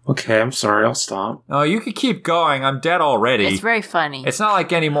 Okay, I'm sorry, I'll stop. Oh, you can keep going. I'm dead already. It's very funny. It's not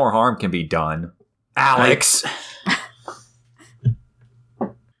like any more harm can be done. Alex!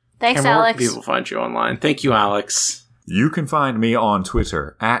 Thanks, Alex. Where can people find you online? Thank you, Alex. You can find me on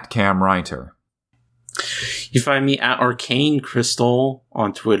Twitter, @CamWriter. You find me at Arcane Crystal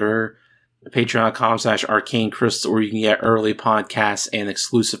on Twitter, patreon.com/ArcaneCrystal, where you can get early podcasts and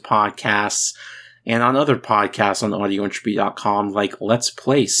exclusive podcasts, and on other podcasts on audioentropy.com like Let's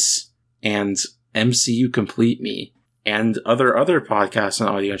Place and MCU Complete Me, and other podcasts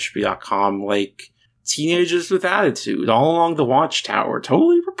on audioentropy.com like Teenagers with Attitude, All Along the Watchtower,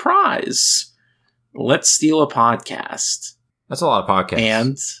 totally reprise. Let's Steal a Podcast. That's a lot of podcasts.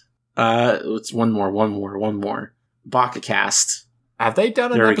 And it's one more. BakaCast. Have they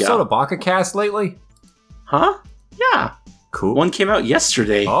done an episode of BakaCast lately? Huh? Yeah. Cool. One came out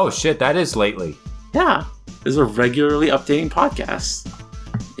yesterday. Oh shit, that is lately. Yeah. This is a regularly updating podcast.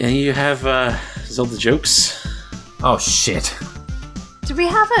 And you have Zelda jokes. Oh shit. Did we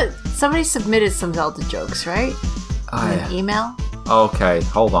have somebody submitted some Zelda jokes, right? In an email? Okay,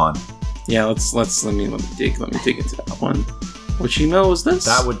 hold on. Yeah, let me dig into that one. Which email was this?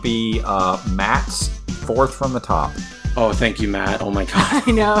 That would be Matt's, fourth from the top. Oh, thank you, Matt. Oh my god.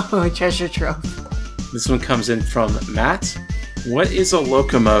 I know, treasure trove. This one comes in from Matt. What is a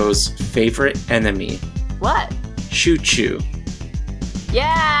Locomo's favorite enemy? What? Choo-choo.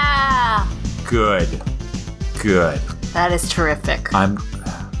 Yeah! Good. That is terrific.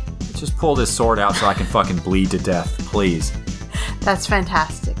 Just pull this sword out so I can fucking bleed to death, please. That's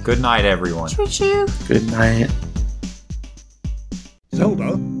fantastic. Good night, everyone. Choo-choo. Good night.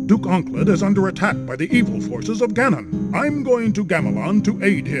 Zelda, Duke Onkled is under attack by the evil forces of Ganon. I'm going to Gamelon to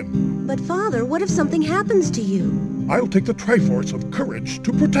aid him. But Father, what if something happens to you? I'll take the Triforce of Courage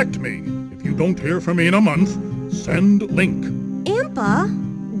to protect me. If you don't hear from me in a month, send Link. Impa?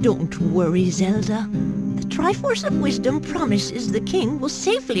 Don't worry, Zelda. The Triforce of Wisdom promises the king will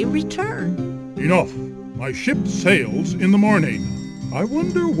safely return. Enough. My ship sails in the morning. I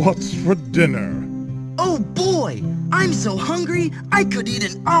wonder what's for dinner. Oh boy! I'm so hungry, I could eat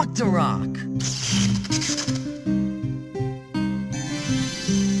an Octorok!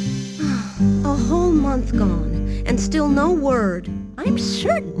 A whole month gone, and still no word. I'm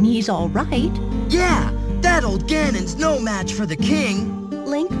certain he's all right. Yeah, that old Ganon's no match for the king.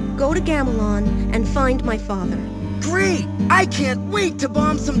 Link, go to Gamelon and find my father. Great! I can't wait to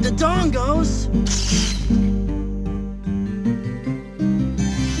bomb some Dodongos!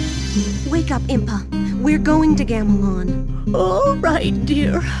 Wake up, Impa. We're going to Gamelon. All right,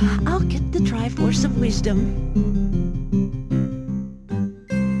 dear. I'll get the Triforce of Wisdom.